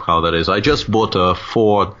aware of how that is. I just bought a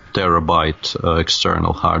 4 terabyte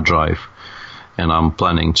external hard drive, and I'm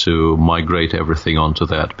planning to migrate everything onto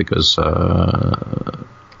that because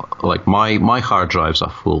my hard drives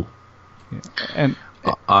are full. Yeah. And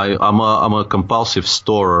I'm a compulsive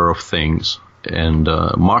storer of things, and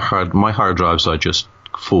my hard drives are just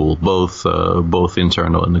full, both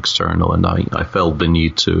internal and external, and I felt the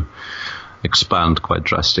need to expand quite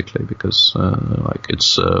drastically because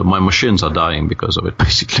my machines are dying because of it,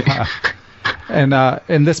 basically. And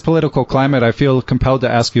in this political climate, I feel compelled to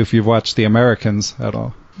ask you if you've watched The Americans at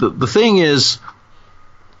all. The thing is,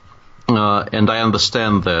 and I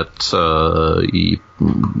understand that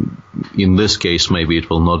in this case maybe it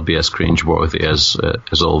will not be as cringeworthy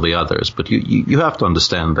as all the others, but you have to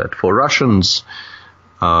understand that for Russians,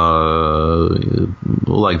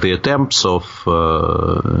 like the attempts of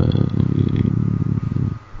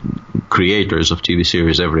creators of TV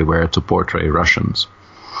series everywhere to portray Russians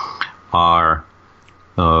are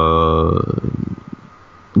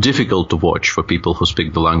difficult to watch for people who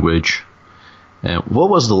speak the language. What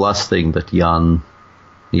was the last thing that Jan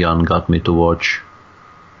got me to watch?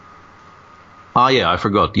 I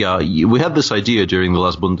forgot. Yeah, we had this idea during the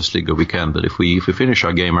last Bundesliga weekend that if we finish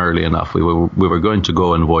our game early enough, we were going to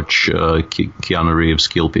go and watch Keanu Reeves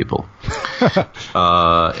kill people.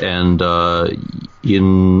 And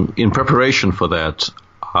in preparation for that,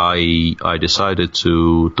 I decided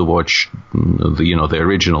to watch the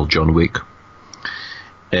original John Wick.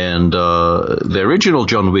 And the original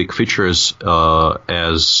John Wick features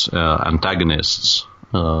as antagonists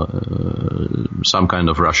some kind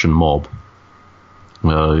of Russian mob,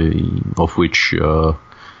 of which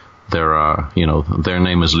there are, their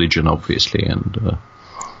name is Legion, obviously, and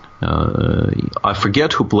I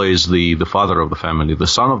forget who plays the father of the family, the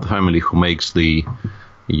son of the family who makes the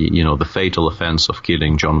fatal offense of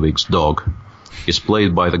killing John Wick's dog, is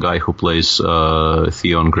played by the guy who plays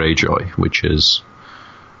Theon Greyjoy, which is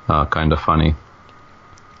kind of funny.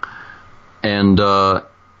 And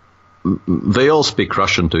they all speak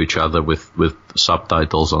Russian to each other with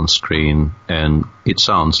subtitles on screen, and it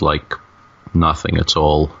sounds like nothing at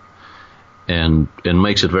all, and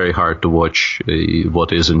makes it very hard to watch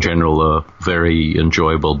what is in general a very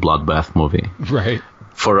enjoyable bloodbath movie. Right.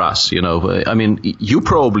 For us, I mean, you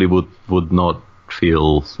probably would not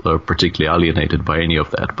feel particularly alienated by any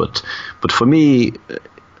of that, but for me,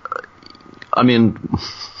 I mean,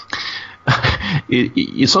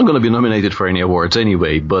 it's not going to be nominated for any awards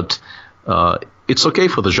anyway, but it's okay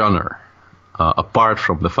for the genre, apart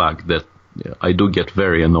from the fact that I do get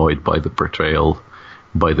very annoyed by the portrayal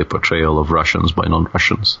of Russians by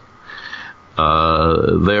non-Russians.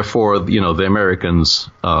 Therefore, the Americans,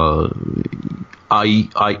 I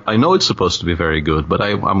know it's supposed to be very good, but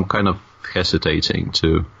I'm kind of hesitating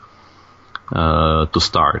to to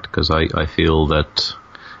start, because I feel that,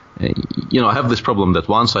 I have this problem that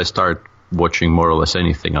once I start watching more or less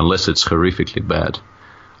anything, unless it's horrifically bad,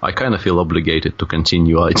 I kind of feel obligated to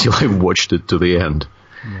continue until I've watched it to the end.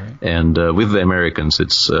 Right. And with the Americans,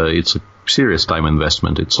 it's a serious time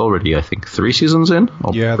investment. It's already, I think, 3 seasons in.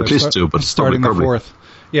 Yeah, at least 2, but starting the 4th.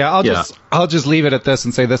 Yeah, I'll just leave it at this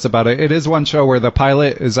and say this about it. It is one show where the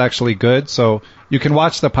pilot is actually good, so you can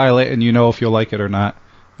watch the pilot and you know if you'll like it or not.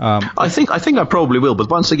 I think I probably will, but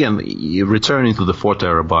once again, returning to the 4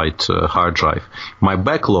 terabyte hard drive, my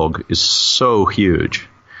backlog is so huge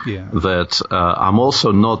that I'm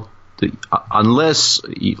also not, unless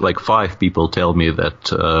like 5 people tell me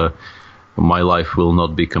that my life will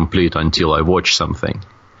not be complete until I watch something.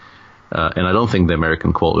 And I don't think the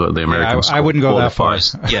Americans I wouldn't go that far.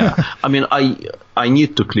 Yeah, I mean, I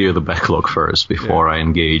need to clear the backlog first before I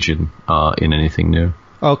engage in anything new.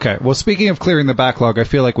 Okay. Well, speaking of clearing the backlog, I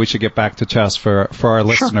feel like we should get back to chess for our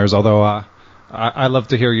listeners. Although I love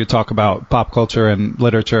to hear you talk about pop culture and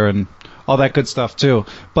literature and all that good stuff too.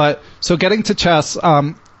 But so getting to chess,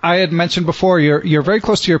 I had mentioned before you're very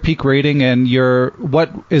close to your peak rating, and you're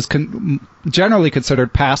what is generally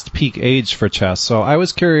considered past peak age for chess. So I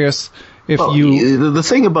was curious if the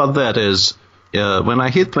thing about that is when I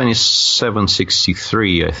hit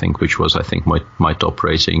 2763, I think, which was my top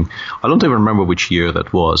rating. I don't even remember which year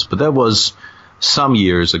that was, but that was some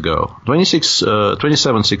years ago.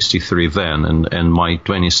 2763 then and my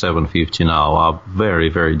 2750 now are very,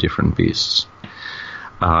 very different beasts.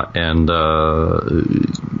 And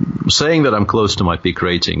saying that I'm close to my peak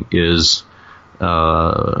rating is,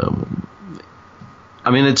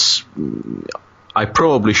 I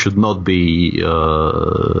probably should not be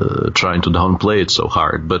trying to downplay it so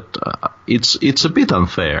hard, but it's a bit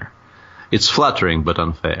unfair. It's flattering, but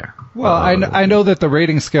unfair. Well, I know that the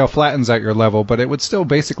rating scale flattens at your level, but it would still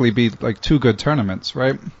basically be like 2 good tournaments,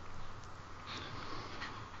 right?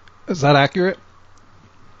 Is that accurate?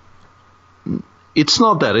 It's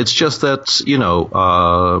not that. It's just that,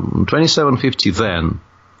 2750 then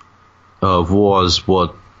was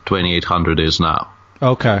what 2800 is now.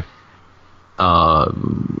 Okay. At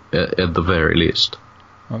the very least.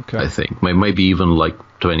 Okay. I think. Maybe even like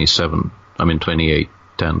 28,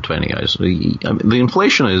 10, 20. The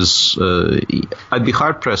inflation is, I'd be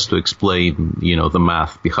hard pressed to explain, the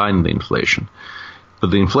math behind the inflation.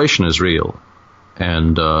 But the inflation is real.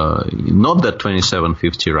 And not that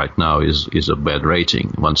 2750 right now is a bad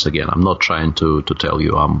rating. Once again, I'm not trying to tell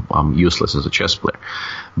you I'm useless as a chess player,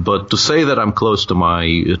 but to say that I'm close to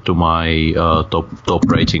my top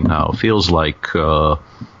rating now feels like a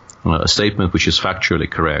statement which is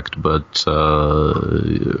factually correct, but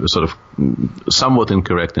sort of somewhat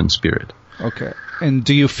incorrect in spirit. Okay. And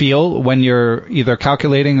do you feel when you're either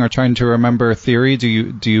calculating or trying to remember theory, do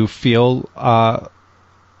you feel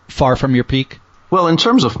far from your peak? Well, in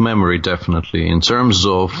terms of memory, definitely. In terms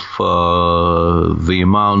of the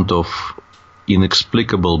amount of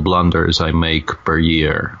inexplicable blunders I make per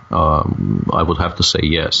year, I would have to say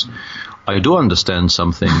yes. I do understand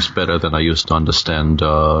some things better than I used to understand 10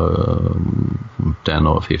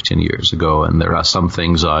 or 15 years ago, and there are some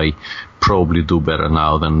things I probably do better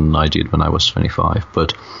now than I did when I was 25.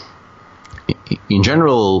 But in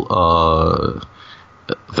general,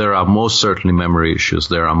 there are most certainly memory issues.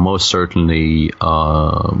 There are most certainly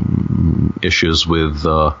issues with,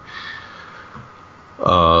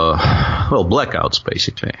 blackouts,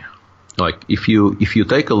 basically. Like if you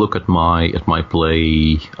take a look at my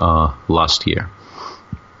play last year,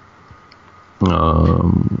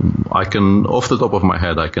 I can, off the top of my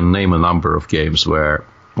head, I can name a number of games where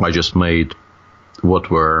I just made what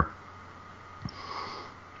were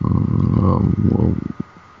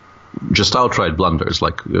just outright blunders,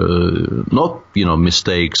 like not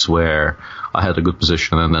mistakes where I had a good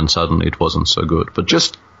position and then suddenly it wasn't so good, but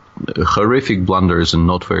just horrific blunders in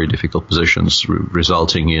not very difficult positions,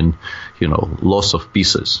 resulting in loss of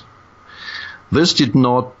pieces. This did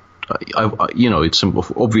not. It's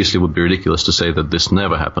obviously would be ridiculous to say that this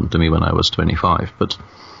never happened to me when I was 25, but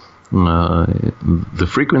the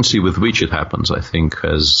frequency with which it happens, I think,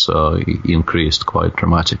 has increased quite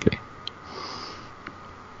dramatically.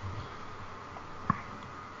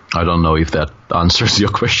 I don't know if that answers your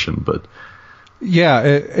question, but yeah,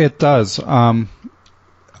 it does.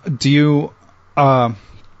 Do you?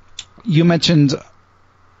 You mentioned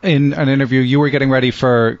in an interview you were getting ready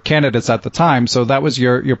for candidates at the time, so that was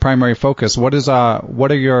your primary focus. What's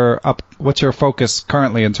your focus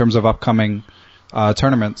currently in terms of upcoming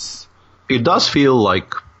tournaments? It does feel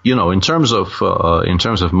like, in terms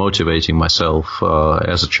of motivating myself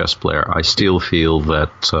as a chess player, I still feel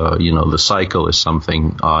that the cycle is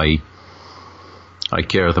something I I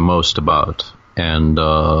care the most about. And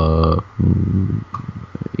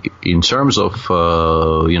in terms of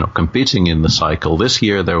competing in the cycle, this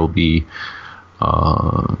year there will be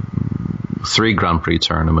 3 Grand Prix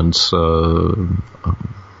tournaments.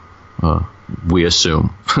 We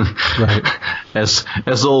assume, Right. as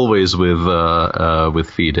always with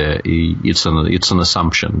FIDE, it's an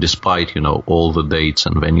assumption, despite all the dates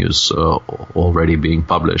and venues already being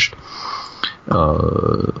published.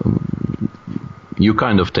 You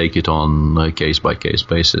kind of take it on a case-by-case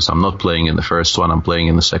basis. I'm not playing in the first one. I'm playing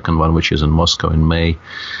in the second one, which is in Moscow in May.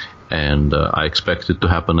 And I expect it to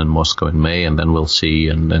happen in Moscow in May, and then we'll see,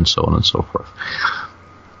 and so on and so forth.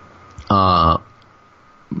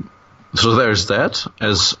 So there's that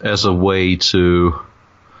as a way to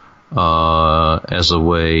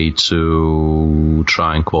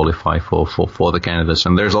try and qualify for the candidates.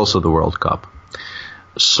 And there's also the World Cup.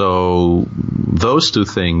 So those two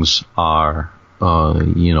things are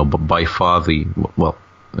by far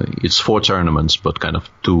it's 4 tournaments, but kind of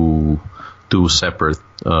two separate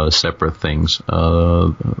things.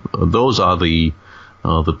 Those are the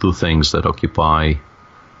 2 things that occupy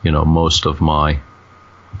most of my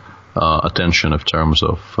attention in terms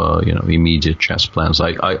of immediate chess plans.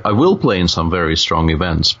 I will play in some very strong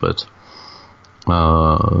events, but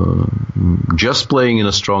just playing in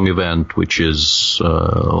a strong event, which is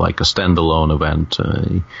like a standalone event.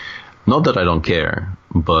 Not that I don't care,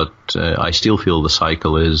 but I still feel the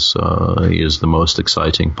cycle is the most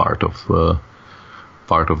exciting part of the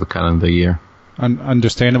calendar year.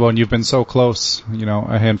 Understandable, and you've been so close,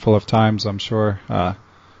 a handful of times. I'm sure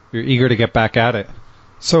you're eager to get back at it.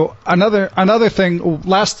 So another thing,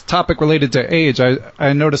 last topic related to age.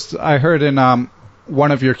 I noticed, I heard in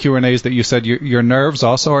one of your Q&As that you said your nerves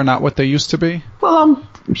also are not what they used to be. Well,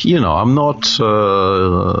 I'm not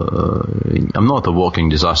a walking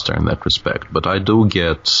disaster in that respect, but I do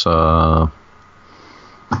get.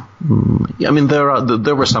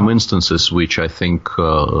 There were some instances which I think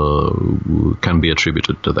can be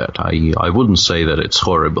attributed to that. I wouldn't say that it's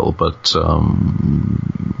horrible, but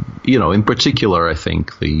in particular, I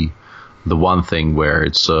think the one thing where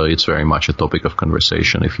it's very much a topic of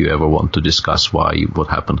conversation, if you ever want to discuss why what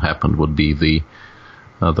happened, would be the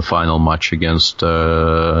final match against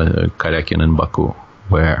Karyakin in Baku,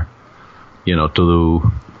 where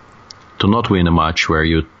to not win a match where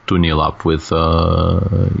you 2-0 up with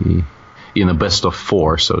in a best of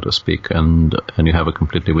 4, so to speak, and you have a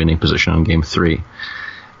completely winning position in game 3.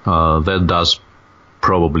 That does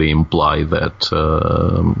probably imply that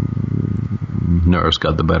nerves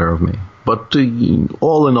got the better of me. But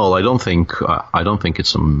all in all, I don't think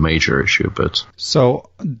it's a major issue. But so,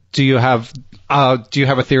 do you have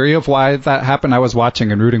a theory of why that happened? I was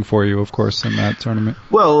watching and rooting for you, of course, in that tournament.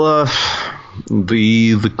 Well,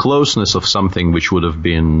 the closeness of something which would have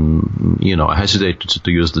been, I hesitate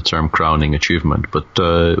to use the term crowning achievement, but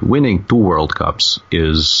winning 2 World Cups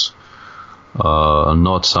is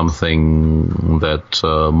not something that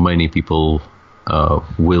many people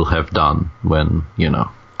will have done when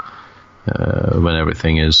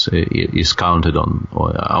everything is counted on.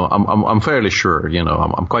 I'm fairly sure,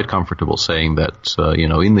 I'm quite comfortable saying that,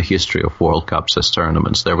 in the history of World Cups as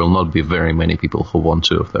tournaments, there will not be very many people who won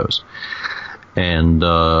 2 of those. And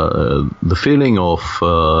the feeling of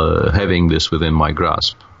having this within my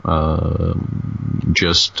grasp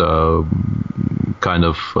just kind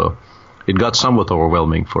of it got somewhat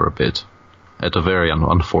overwhelming for a bit at a very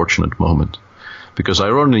unfortunate moment, because I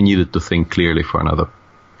only needed to think clearly for another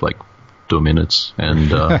 2 minutes,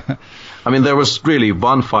 and there was really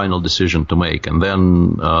one final decision to make, and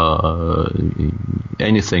then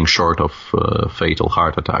anything short of fatal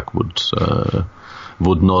heart attack would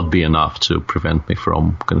not be enough to prevent me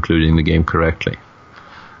from concluding the game correctly.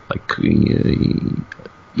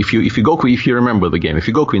 If you remember the game, if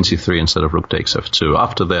you go Queen C3 instead of Rook takes F2,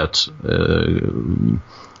 after that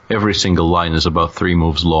every single line is about 3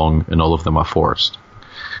 moves long, and all of them are forced.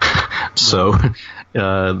 So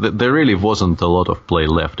there really wasn't a lot of play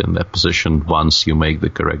left in that position once you make the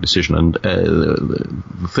correct decision. And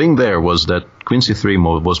the thing there was that Queen C3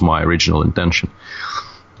 was my original intention.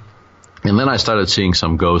 And then I started seeing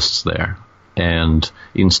some ghosts there. And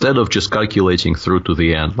instead of just calculating through to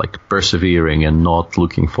the end, persevering and not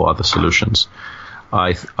looking for other solutions,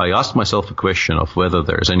 I asked myself a question of whether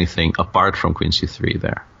there's anything apart from Queen C3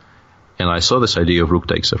 there. And I saw this idea of Rook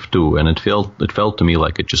takes F2, and it felt to me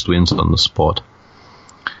like it just wins on the spot.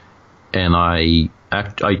 And I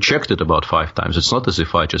checked it about 5 times. It's not as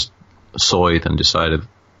if I just saw it and decided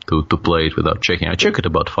to play it without checking. I checked it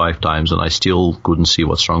about 5 times, and I still couldn't see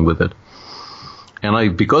what's wrong with it.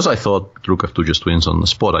 And because I thought Rook F2 just wins on the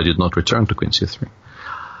spot, I did not return to Queen C3.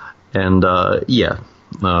 And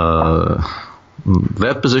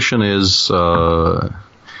that position is,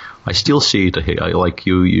 I still see it. Like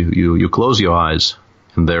you close your eyes,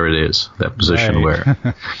 and there it is. That position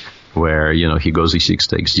where he goes E6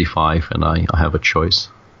 takes G5, and I have a choice.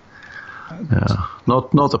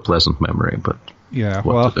 Not a pleasant memory, but yeah.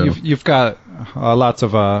 Well, you've got lots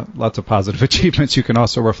of positive achievements you can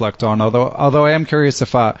also reflect on. Although I am curious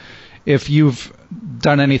if you've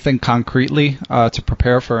done anything concretely to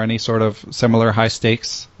prepare for any sort of similar high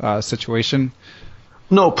stakes situation.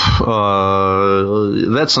 Nope.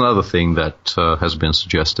 That's another thing that has been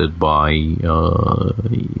suggested by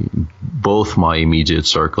both my immediate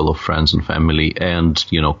circle of friends and family and,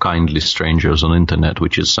 kindly strangers on internet,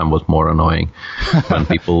 which is somewhat more annoying when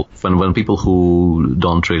people who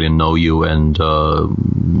don't really know you and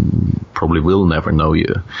probably will never know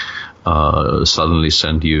you suddenly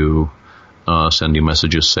send you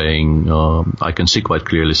messages saying, I can see quite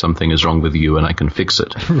clearly something is wrong with you and I can fix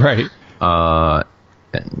it. Right. I've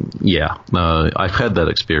had that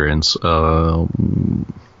experience.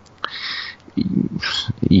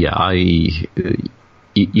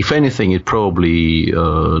 If anything, it probably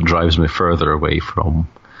drives me further away from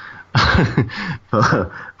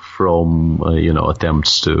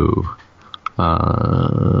attempts to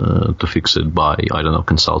fix it by,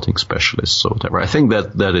 consulting specialists or whatever. I think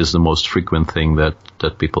that is the most frequent thing that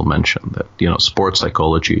people mention, that, sports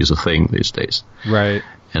psychology is a thing these days. Right.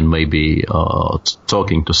 And maybe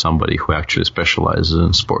talking to somebody who actually specializes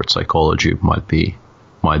in sports psychology might be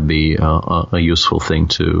a useful thing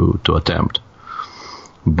to attempt.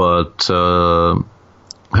 But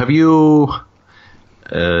have you?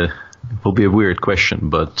 It will be a weird question,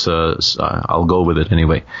 but I'll go with it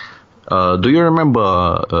anyway. Do you remember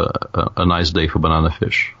A Nice Day for Banana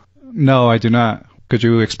Fish? No, I do not. Could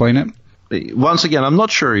you explain it? Once again, I'm not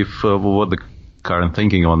sure if what the current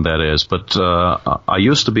thinking on that is, but I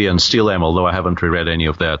used to be and still am, although I haven't reread any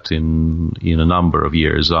of that in a number of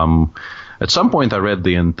years. At some point I read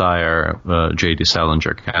the entire J.D.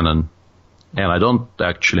 Salinger canon, and I don't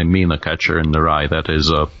actually mean A Catcher in the Rye. That is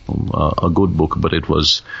a good book, but it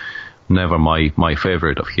was never my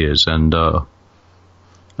favorite of his. And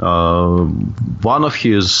one of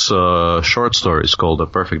his short stories called A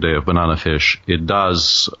Perfect Day of Banana Fish, it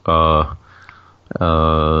does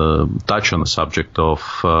touch on the subject of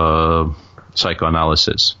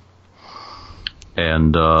psychoanalysis,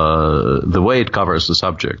 and the way it covers the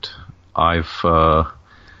subject, there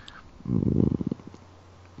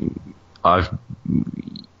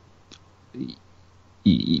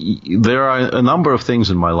are a number of things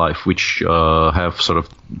in my life which have sort of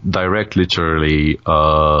direct, literally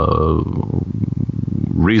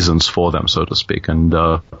reasons for them, so to speak, and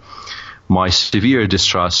my severe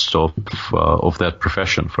distrust of that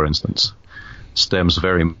profession, for instance, stems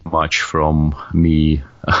very much from me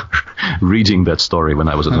reading that story when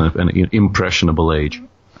I was at an impressionable age.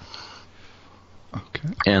 Okay.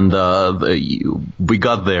 And we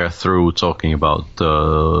got there through talking about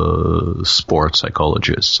sports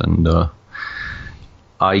psychologists, and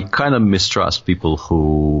I kind of mistrust people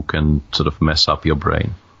who can sort of mess up your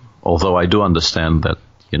brain, although I do understand that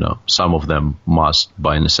some of them must,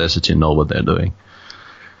 by necessity, know what they're doing.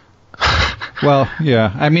 Well, yeah.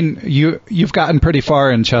 I mean, you've gotten pretty far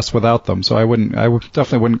in chess without them, so I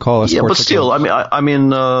definitely wouldn't call a sports. Yeah, but still, I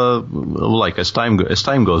mean, like as time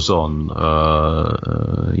goes on,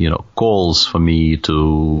 calls for me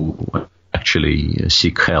to actually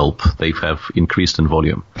seek help, they have increased in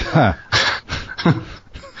volume.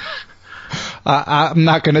 I'm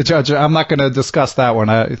not going to judge it. I'm not going to discuss that one.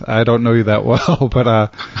 I don't know you that well,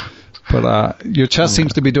 but your chess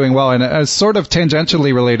seems to be doing well. And a sort of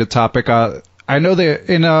tangentially related topic, I know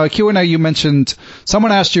that in a Q&A you mentioned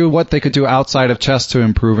someone asked you what they could do outside of chess to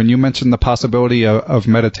improve, and you mentioned the possibility of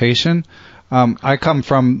meditation. I come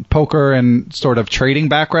from poker and sort of trading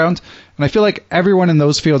background, and I feel like everyone in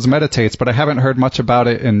those fields meditates, but I haven't heard much about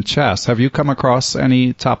it in chess. Have you come across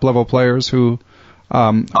any top-level players who...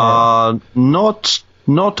 Not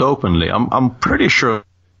openly. I'm pretty sure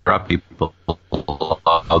there are people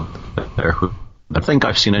out there who... I think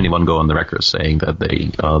I've seen anyone go on the record saying that they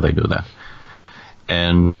do that.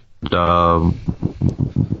 And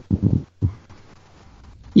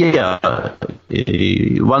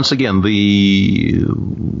once again,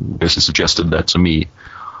 this suggested that to me.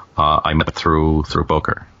 I met through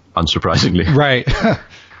poker, unsurprisingly. Right.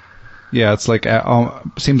 Yeah, it's like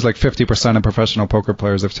seems like 50% of professional poker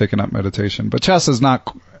players have taken up meditation. But chess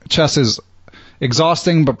is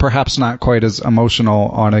exhausting, but perhaps not quite as emotional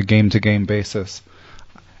on a game-to-game basis.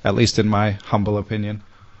 at least in my humble opinion.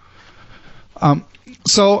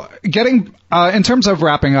 So getting in terms of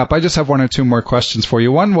wrapping up, I just have one or two more questions for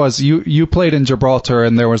you. One was you played in Gibraltar,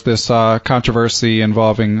 and there was this controversy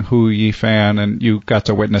involving Hu Yifan, and you got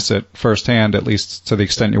to witness it firsthand, at least to the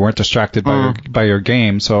extent you weren't distracted by your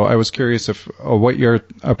game. So I was curious what your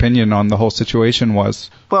opinion on the whole situation was.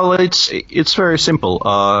 Well, it's very simple.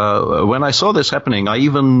 When I saw this happening, I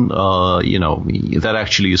even that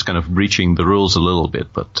actually is kind of breaching the rules a little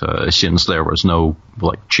bit. But since there was no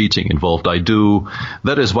cheating involved,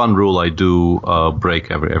 that is one rule I do break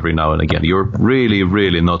every now and again. You're really,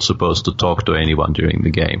 really not supposed to talk to anyone during the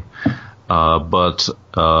game. But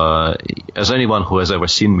as anyone who has ever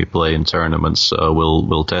seen me play in tournaments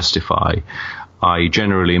will testify, I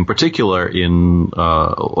generally, in particular, during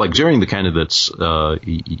the candidates,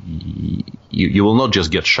 you will not just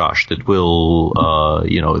get shushed. It will,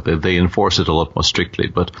 they enforce it a lot more strictly.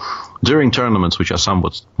 But during tournaments, which are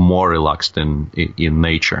somewhat more relaxed in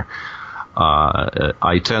nature,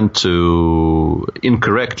 I tend to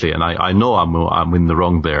incorrectly, and I know I'm in the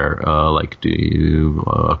wrong there,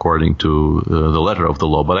 according to the letter of the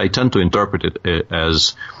law, but I tend to interpret it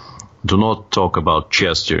as do not talk about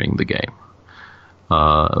chess during the game.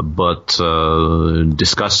 But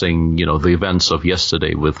discussing, the events of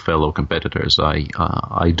yesterday with fellow competitors,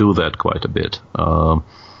 I do that quite a bit.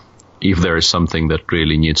 If there is something that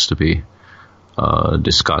really needs to be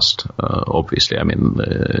discussed, obviously. I mean,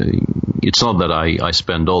 it's not that I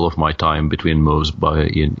spend all of my time between moves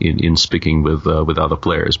in speaking with other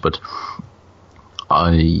players, but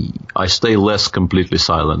I stay less completely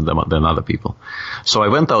silent than other people. So I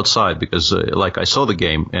went outside because, I saw the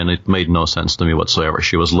game and it made no sense to me whatsoever.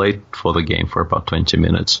 She was late for the game for about 20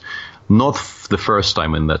 minutes. Not the first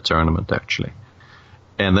time in that tournament, actually.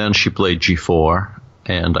 And then she played G4,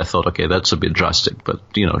 and I thought, okay, that's a bit drastic.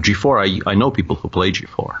 But, G4, I know people who play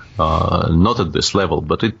G4. Not at this level,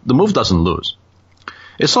 but the move doesn't lose.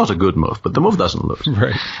 It's not a good move, but the move doesn't lose.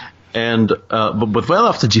 Right. And but well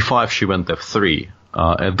after G5, she went F3.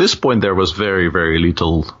 At this point, there was very, very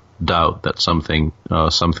little doubt that something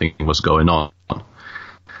was going on.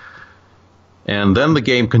 And then the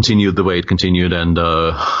game continued the way it continued, and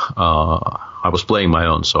I was playing my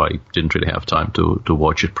own, so I didn't really have time to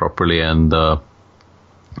watch it properly. And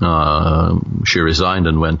she resigned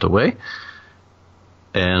and went away.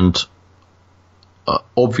 And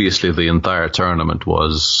obviously, the entire tournament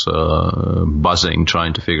was buzzing,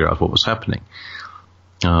 trying to figure out what was happening.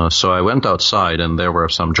 So I went outside, and there were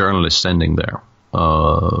some journalists standing there,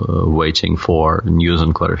 waiting for news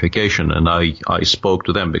and clarification. And I spoke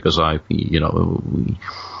to them because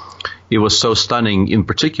it was so stunning, in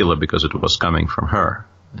particular because it was coming from her.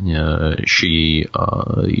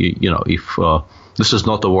 This is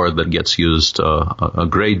not a word that gets used a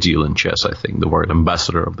great deal in chess, I think, the word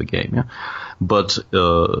ambassador of the game. Yeah? But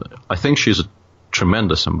I think she's a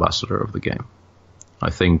tremendous ambassador of the game. I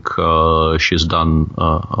think she's done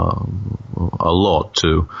a lot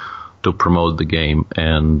to promote the game,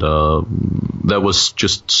 and that was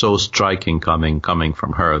just so striking coming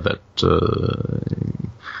from her that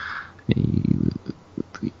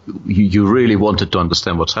you really wanted to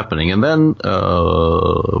understand what's happening. And then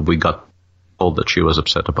we got told that she was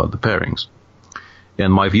upset about the pairings.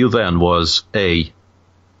 And my view then was, A,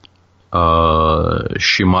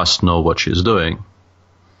 she must know what she's doing.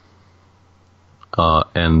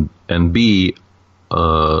 And B,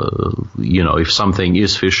 if something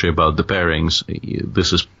is fishy about the pairings,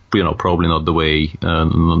 this is, probably not the way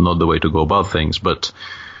to go about things, but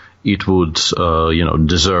it would,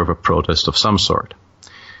 deserve a protest of some sort.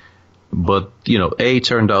 But, A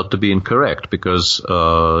turned out to be incorrect because,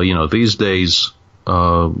 these days,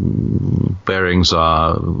 pairings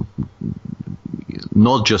are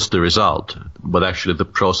not just the result, but actually the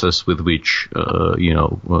process with which,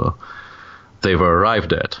 they were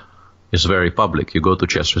arrived at is very public. You go to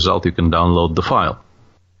Chess Result, you can download the file,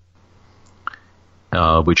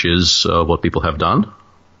 which is what people have done.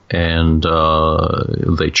 And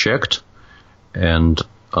they checked, and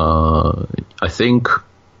I think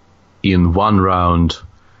in one round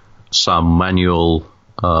some manual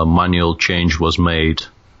change was made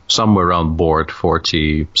somewhere around board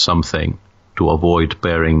 40 something to avoid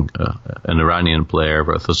pairing an Iranian player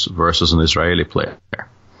versus an Israeli player.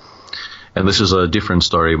 And this is a different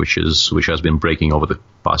story which has been breaking over the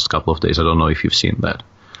past couple of days. I don't know if you've seen that.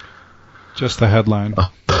 Just the headline.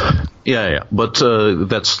 Yeah. But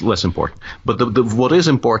that's less important. But what is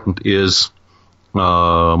important is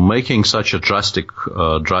making such a drastic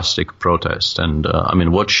protest. And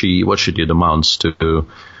what she did amounts to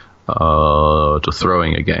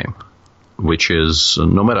throwing a game, which is,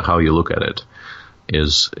 no matter how you look at it,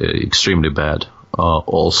 is extremely bad.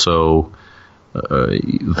 Also,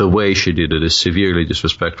 the way she did it is severely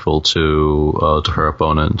disrespectful to her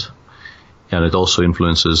opponent, and it also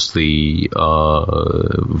influences the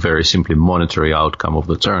very simply monetary outcome of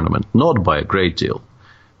the tournament. Not by a great deal,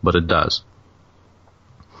 but it does.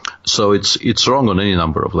 So it's wrong on any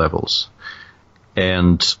number of levels,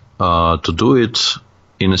 and to do it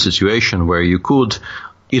in a situation where you could.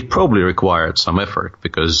 It probably required some effort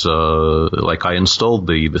because, like I installed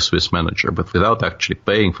the Swiss Manager, but without actually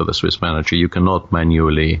paying for the Swiss Manager, you cannot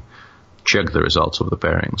manually check the results of the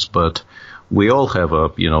pairings. But we all have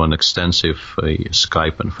an extensive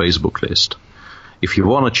Skype and Facebook list. If you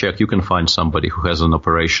want to check, you can find somebody who has an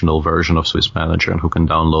operational version of Swiss Manager and who can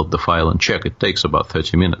download the file and check. It takes about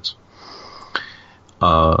 30 minutes.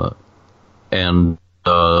 Doing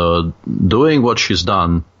what she's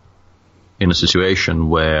done in a situation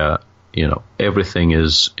where, everything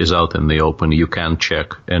is out in the open, you can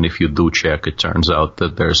check, and if you do check, it turns out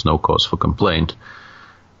that there's no cause for complaint,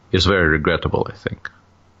 is very regrettable, I think.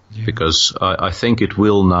 Yeah. Because I think it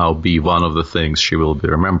will now be one of the things she will be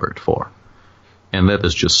remembered for. And that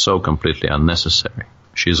is just so completely unnecessary.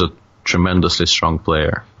 She's a tremendously strong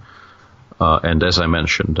player. And as I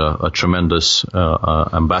mentioned, a tremendous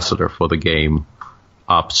ambassador for the game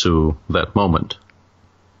up to that moment.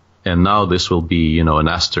 And now this will be, an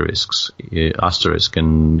asterisk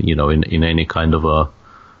in any kind of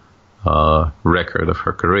a record of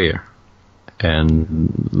her career.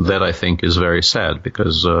 And that, I think, is very sad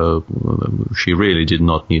because she really did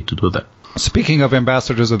not need to do that. Speaking of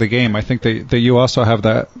ambassadors of the game, I think that you also have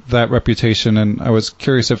that reputation, and I was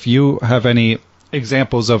curious if you have any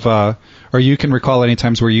examples of, or you can recall any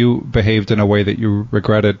times where you behaved in a way that you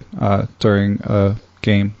regretted during a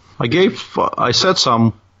game. I said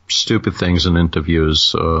some stupid things in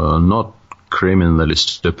interviews, not criminally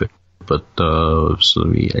stupid, but there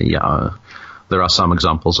are some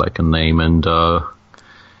examples I can name. And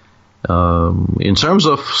in terms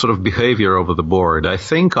of sort of behavior over the board, I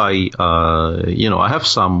think I have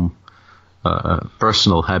some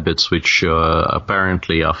personal habits which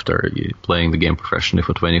apparently after playing the game professionally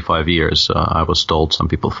for 25 years, I was told some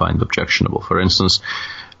people find objectionable. For instance,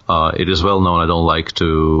 it is well known I don't like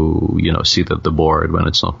to, sit at the board when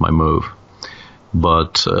it's not my move.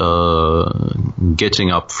 But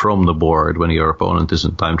getting up from the board when your opponent is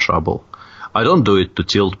in time trouble, I don't do it to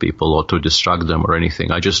tilt people or to distract them or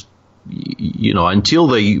anything. I just, until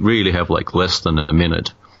they really have like less than a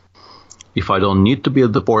minute, if I don't need to be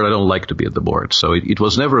at the board, I don't like to be at the board. So it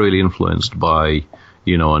was never really influenced by,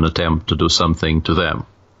 an attempt to do something to them.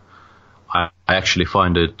 I actually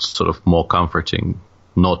find it sort of more comforting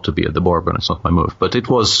not to be at the board when it's not my move. But it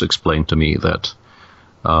was explained to me that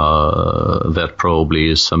that probably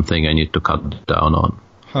is something I need to cut down on.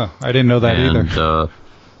 Huh, I didn't know that either.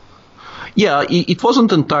 It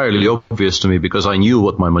wasn't entirely obvious to me because I knew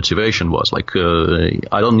what my motivation was. Like,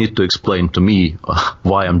 I don't need to explain to me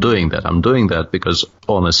why I'm doing that. I'm doing that because,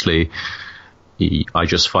 honestly, I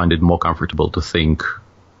just find it more comfortable to think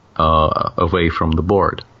away from the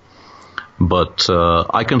board. But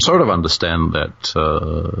I can sort of understand that,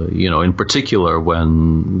 in particular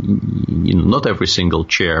when not every single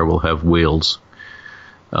chair will have wheels.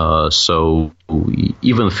 So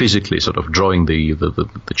even physically sort of drawing the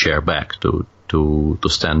chair back to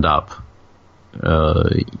stand up,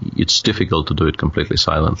 it's difficult to do it completely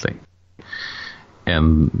silently.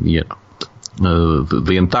 And,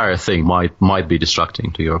 the entire thing might be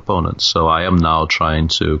distracting to your opponent. So I am now trying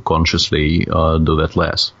to consciously do that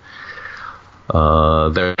less.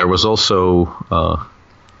 There was also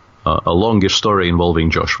a longish story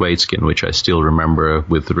involving Josh Waitzkin, which I still remember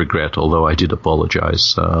with regret, although I did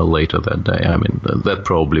apologize later that day. I mean, that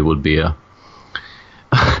probably would be a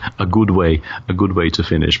good way to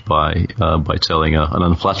finish by telling an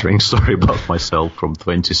unflattering story about myself from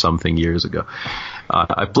 20-something years ago.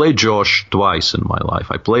 I played Josh twice in my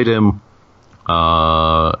life. I played him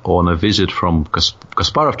on a visit from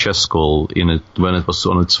Kasparov Chess School when it was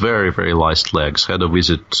on its very, very last legs. Had a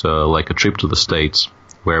visit, like a trip to the States,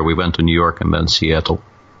 where we went to New York and then Seattle.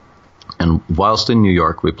 And whilst in New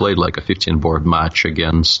York, we played like a 15-board match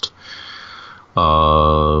against,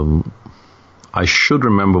 I should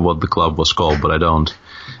remember what the club was called, but I don't.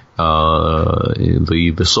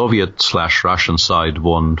 The Soviet/Russian side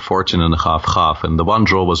won 14.5/half, and the one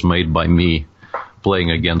draw was made by me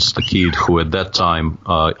playing against a kid who at that time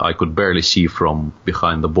I could barely see from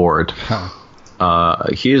behind the board.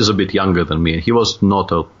 He is a bit younger than me. He was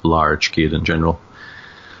not a large kid in general.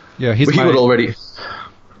 Yeah, he could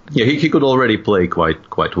already play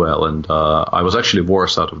quite well, and I was actually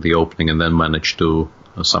worse out of the opening, and then managed to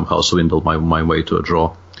somehow swindled my way to a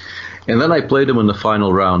draw. And then I played him in the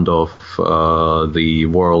final round of the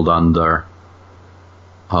World Under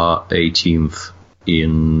 18th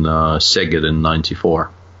in Szeged in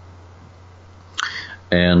 '94.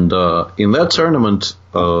 And in that tournament,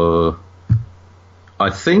 I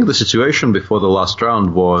think the situation before the last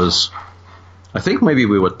round was, I think maybe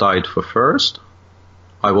we were tied for first,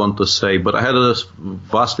 I want to say, but I had a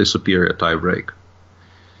vastly superior tiebreak.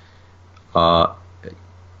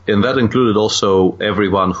 And that included also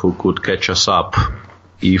everyone who could catch us up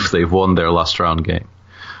if they won their last round game.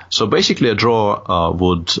 So basically a draw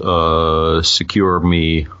would secure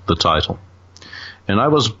me the title. And I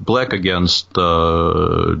was black against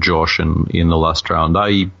Josh in the last round.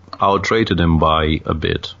 I outrated him by a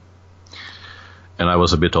bit. And I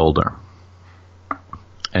was a bit older.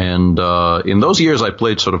 And in those years I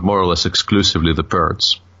played sort of more or less exclusively the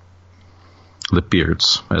Pearts. The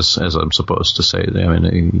Pearts, as I'm supposed to say. I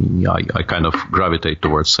mean, I kind of gravitate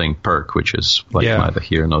towards saying Perk, which is neither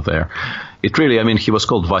here nor there. It really, I mean, he was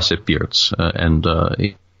called Vase Pearts,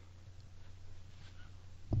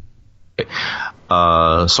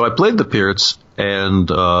 so I played the Pearts, and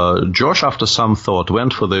Josh, after some thought,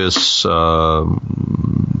 went for this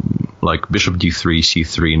like Bishop D3,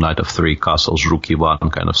 C3, Knight of 3, Castles, Rook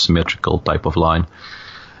E1 kind of symmetrical type of line.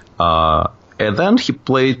 And then he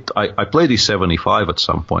played, I played E7, E5 at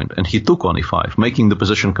some point, and he took on E5, making the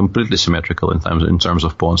position completely symmetrical in terms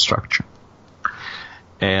of pawn structure.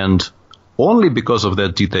 And only because of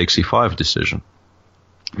that D takes E5 decision,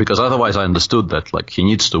 because otherwise I understood that like he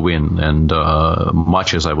needs to win, and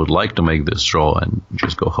much as I would like to make this draw and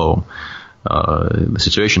just go home, the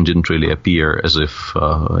situation didn't really appear as if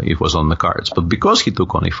it was on the cards. But because he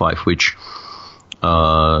took on E5, which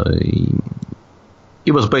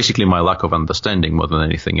it was basically my lack of understanding more than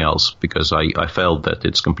anything else, because I felt that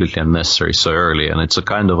it's completely unnecessary so early, and it's a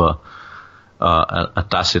kind of a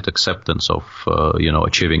tacit acceptance of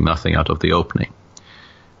achieving nothing out of the opening,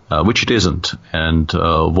 which it isn't, and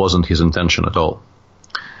wasn't his intention at all.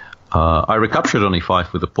 I recaptured on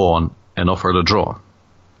E5 with a pawn and offered a draw,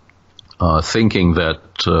 thinking that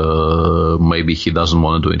maybe he doesn't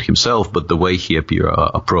want to do it himself, but the way he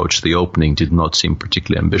approached the opening did not seem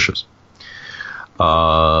particularly ambitious.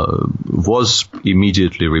 Was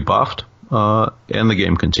immediately rebuffed, and the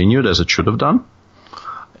game continued as it should have done.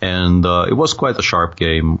 And it was quite a sharp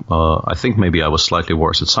game. I think maybe I was slightly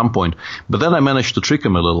worse at some point, but then I managed to trick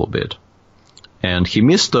him a little bit. And he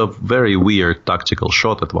missed a very weird tactical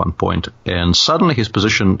shot at one point, and suddenly his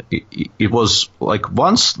position, it was like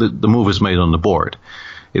once the move is made on the board,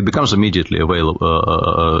 it becomes immediately obvious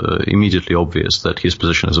that his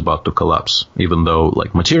position is about to collapse, even though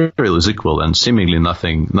like material is equal and seemingly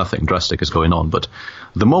nothing drastic is going on. But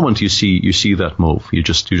the moment you see that move, you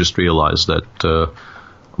just realize that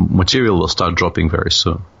material will start dropping very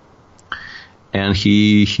soon. And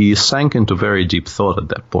he sank into very deep thought at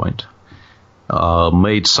that point.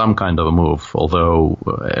 Made some kind of a move, although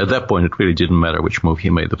at that point it really didn't matter which move he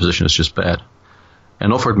made. The position is just bad,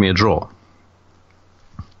 and offered me a draw.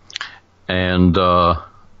 And I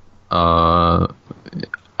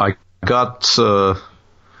got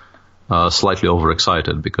slightly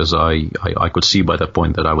overexcited because I could see by that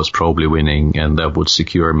point that I was probably winning, and that would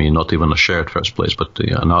secure me not even a shared first place, but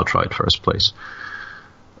an outright first place.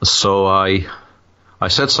 So I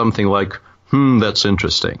said something like, that's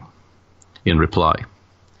interesting, in reply,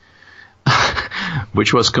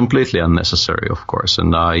 which was completely unnecessary, of course.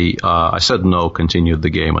 And I said no, continued the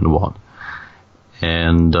game, and won.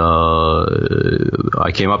 And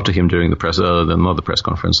I came up to him during the press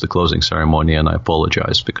conference, the closing ceremony, and I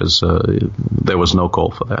apologized because there was no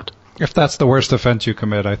call for that. If that's the worst offense you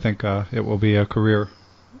commit, I think it will be a career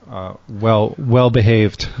well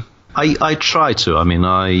behaved. I try to. I mean,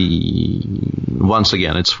 once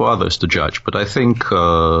again, it's for others to judge, but I think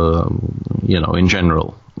in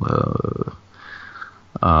general,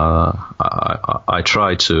 I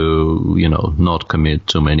try to not commit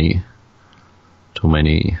too many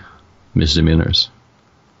misdemeanors.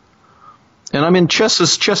 And I mean, chess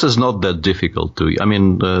is not that difficult to. I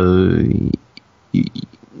mean,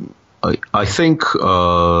 I think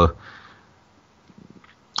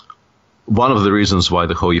one of the reasons why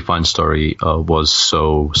the Ho Yifan story was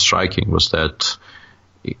so striking was that,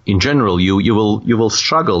 in general, you will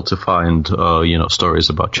struggle to find stories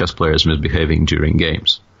about chess players misbehaving during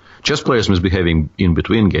games. Chess players misbehaving in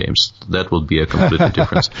between games, that would be a completely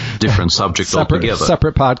different subject altogether.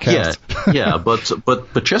 Separate podcast. Yeah,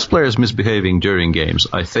 but chess players misbehaving during games,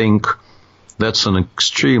 I think that's an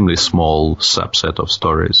extremely small subset of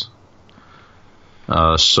stories.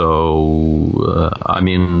 I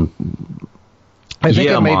mean, I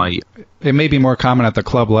think it may be more common at the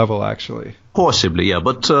club level, actually. Possibly, yeah.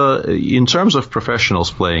 But in terms of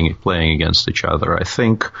professionals playing against each other, I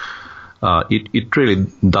think it really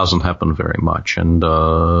doesn't happen very much. And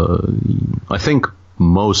I think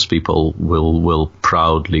most people will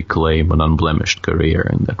proudly claim an unblemished career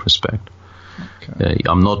in that respect. Okay.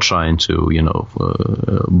 I'm not trying to,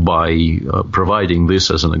 by providing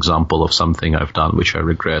this as an example of something I've done which I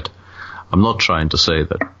regret, I'm not trying to say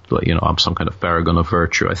that, I'm some kind of paragon of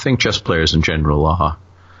virtue. I think chess players in general are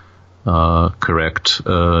correct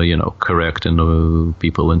in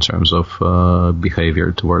people in terms of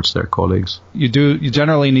behavior towards their colleagues. You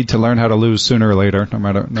generally need to learn how to lose sooner or later, no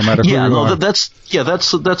matter who you are. That's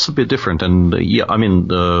a bit different. And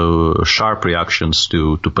sharp reactions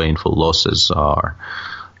to painful losses are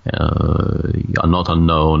not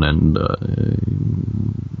unknown. And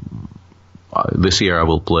this year I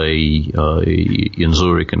will play in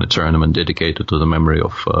Zurich in a tournament dedicated to the memory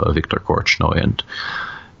of Viktor Korchnoi, and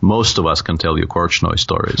most of us can tell you Korchnoi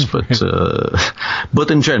stories,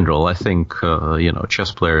 but in general, I think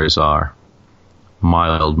chess players are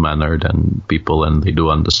mild-mannered and people, and they do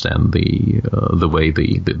understand the way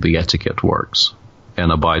the etiquette works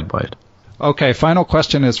and abide by it. Okay, final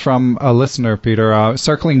question is from a listener, Peter.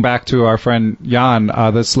 Circling back to our friend Jan,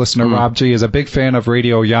 this listener, Rob G, is a big fan of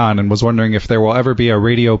Radio Jan and was wondering if there will ever be a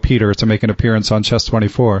Radio Peter to make an appearance on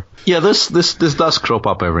Chess24. Yeah, this does crop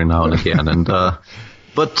up every now and again, and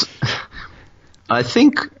but I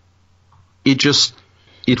think it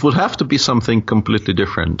would have to be something completely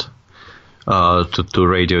different to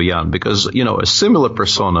Radio Jan, because a similar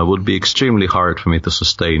persona would be extremely hard for me to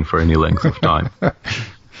sustain for any length of time.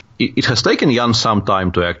 It has taken Jan some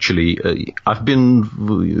time to actually. I've been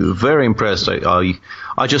very impressed.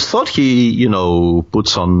 I just thought he,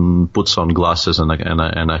 puts on glasses and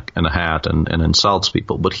a hat and insults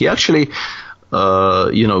people, but he actually,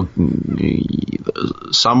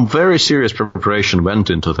 some very serious preparation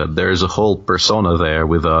went into that. There is a whole persona there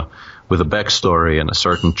with a backstory and a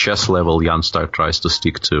certain chess level Jan tries to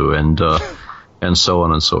stick to, and so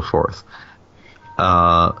on and so forth.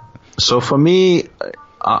 So for me,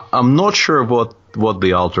 I'm not sure what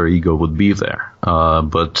the alter ego would be there,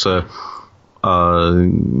 but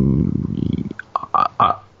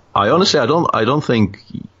I honestly I don't think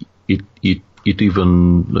it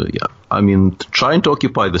even. I mean, trying to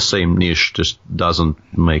occupy the same niche just doesn't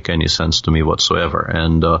make any sense to me whatsoever,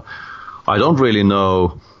 and I don't really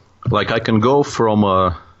know. Like, I can go from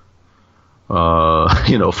a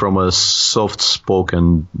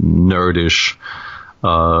soft-spoken nerdish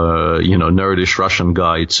Russian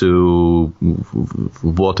guy to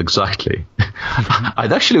what exactly?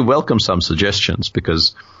 I'd actually welcome some suggestions,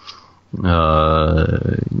 because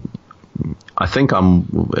I think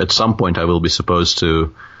at some point I will be supposed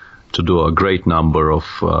to do a great number of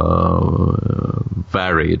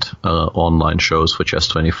varied online shows for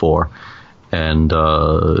Chess24. And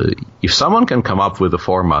if someone can come up with a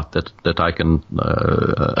format that I can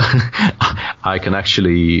I can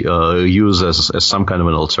actually use as some kind of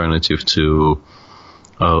an alternative to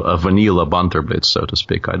a vanilla Banter Blitz, so to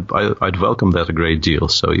speak, I'd welcome that a great deal.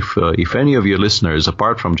 So if any of your listeners,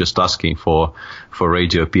 apart from just asking for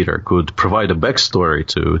Radio Peter, could provide a backstory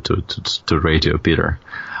to Radio Peter,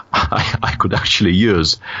 I could actually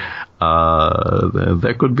use.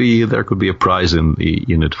 There could be a prize in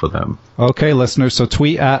it for them. Okay, listeners. So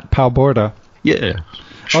tweet at Palborda. Yeah.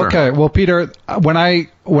 Sure. Okay. Well, Peter, when I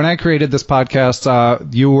created this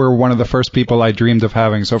podcast, you were one of the first people I dreamed of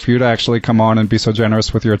having. So for you to actually come on and be so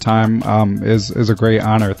generous with your time is a great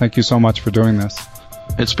honor. Thank you so much for doing this.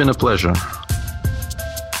 It's been a pleasure.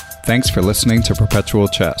 Thanks for listening to Perpetual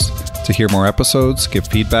Chess. To hear more episodes, give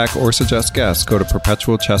feedback, or suggest guests, go to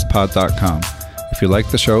perpetualchesspod.com. If you like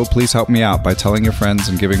the show, please help me out by telling your friends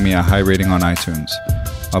and giving me a high rating on iTunes.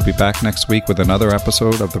 I'll be back next week with another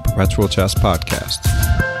episode of the Perpetual Chess Podcast.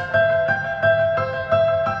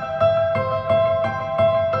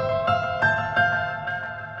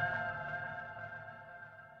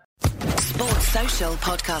 Sports Social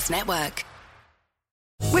Podcast Network.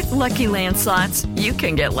 With Lucky Land Slots, you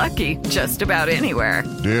can get lucky just about anywhere.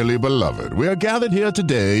 Dearly beloved, we are gathered here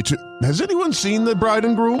today to... Has anyone seen the bride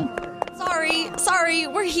and groom? Sorry,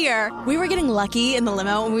 we're here. We were getting lucky in the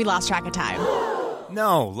limo and we lost track of time.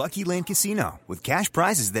 No, Lucky Land Casino, with cash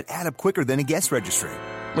prizes that add up quicker than a guest registry.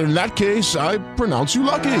 In that case, I pronounce you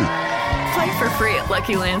lucky. Play for free at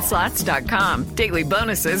LuckyLandSlots.com. Daily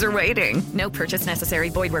bonuses are waiting. No purchase necessary.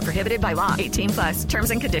 Void where prohibited by law. 18+.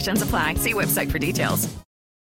 Terms and conditions apply. See website for details.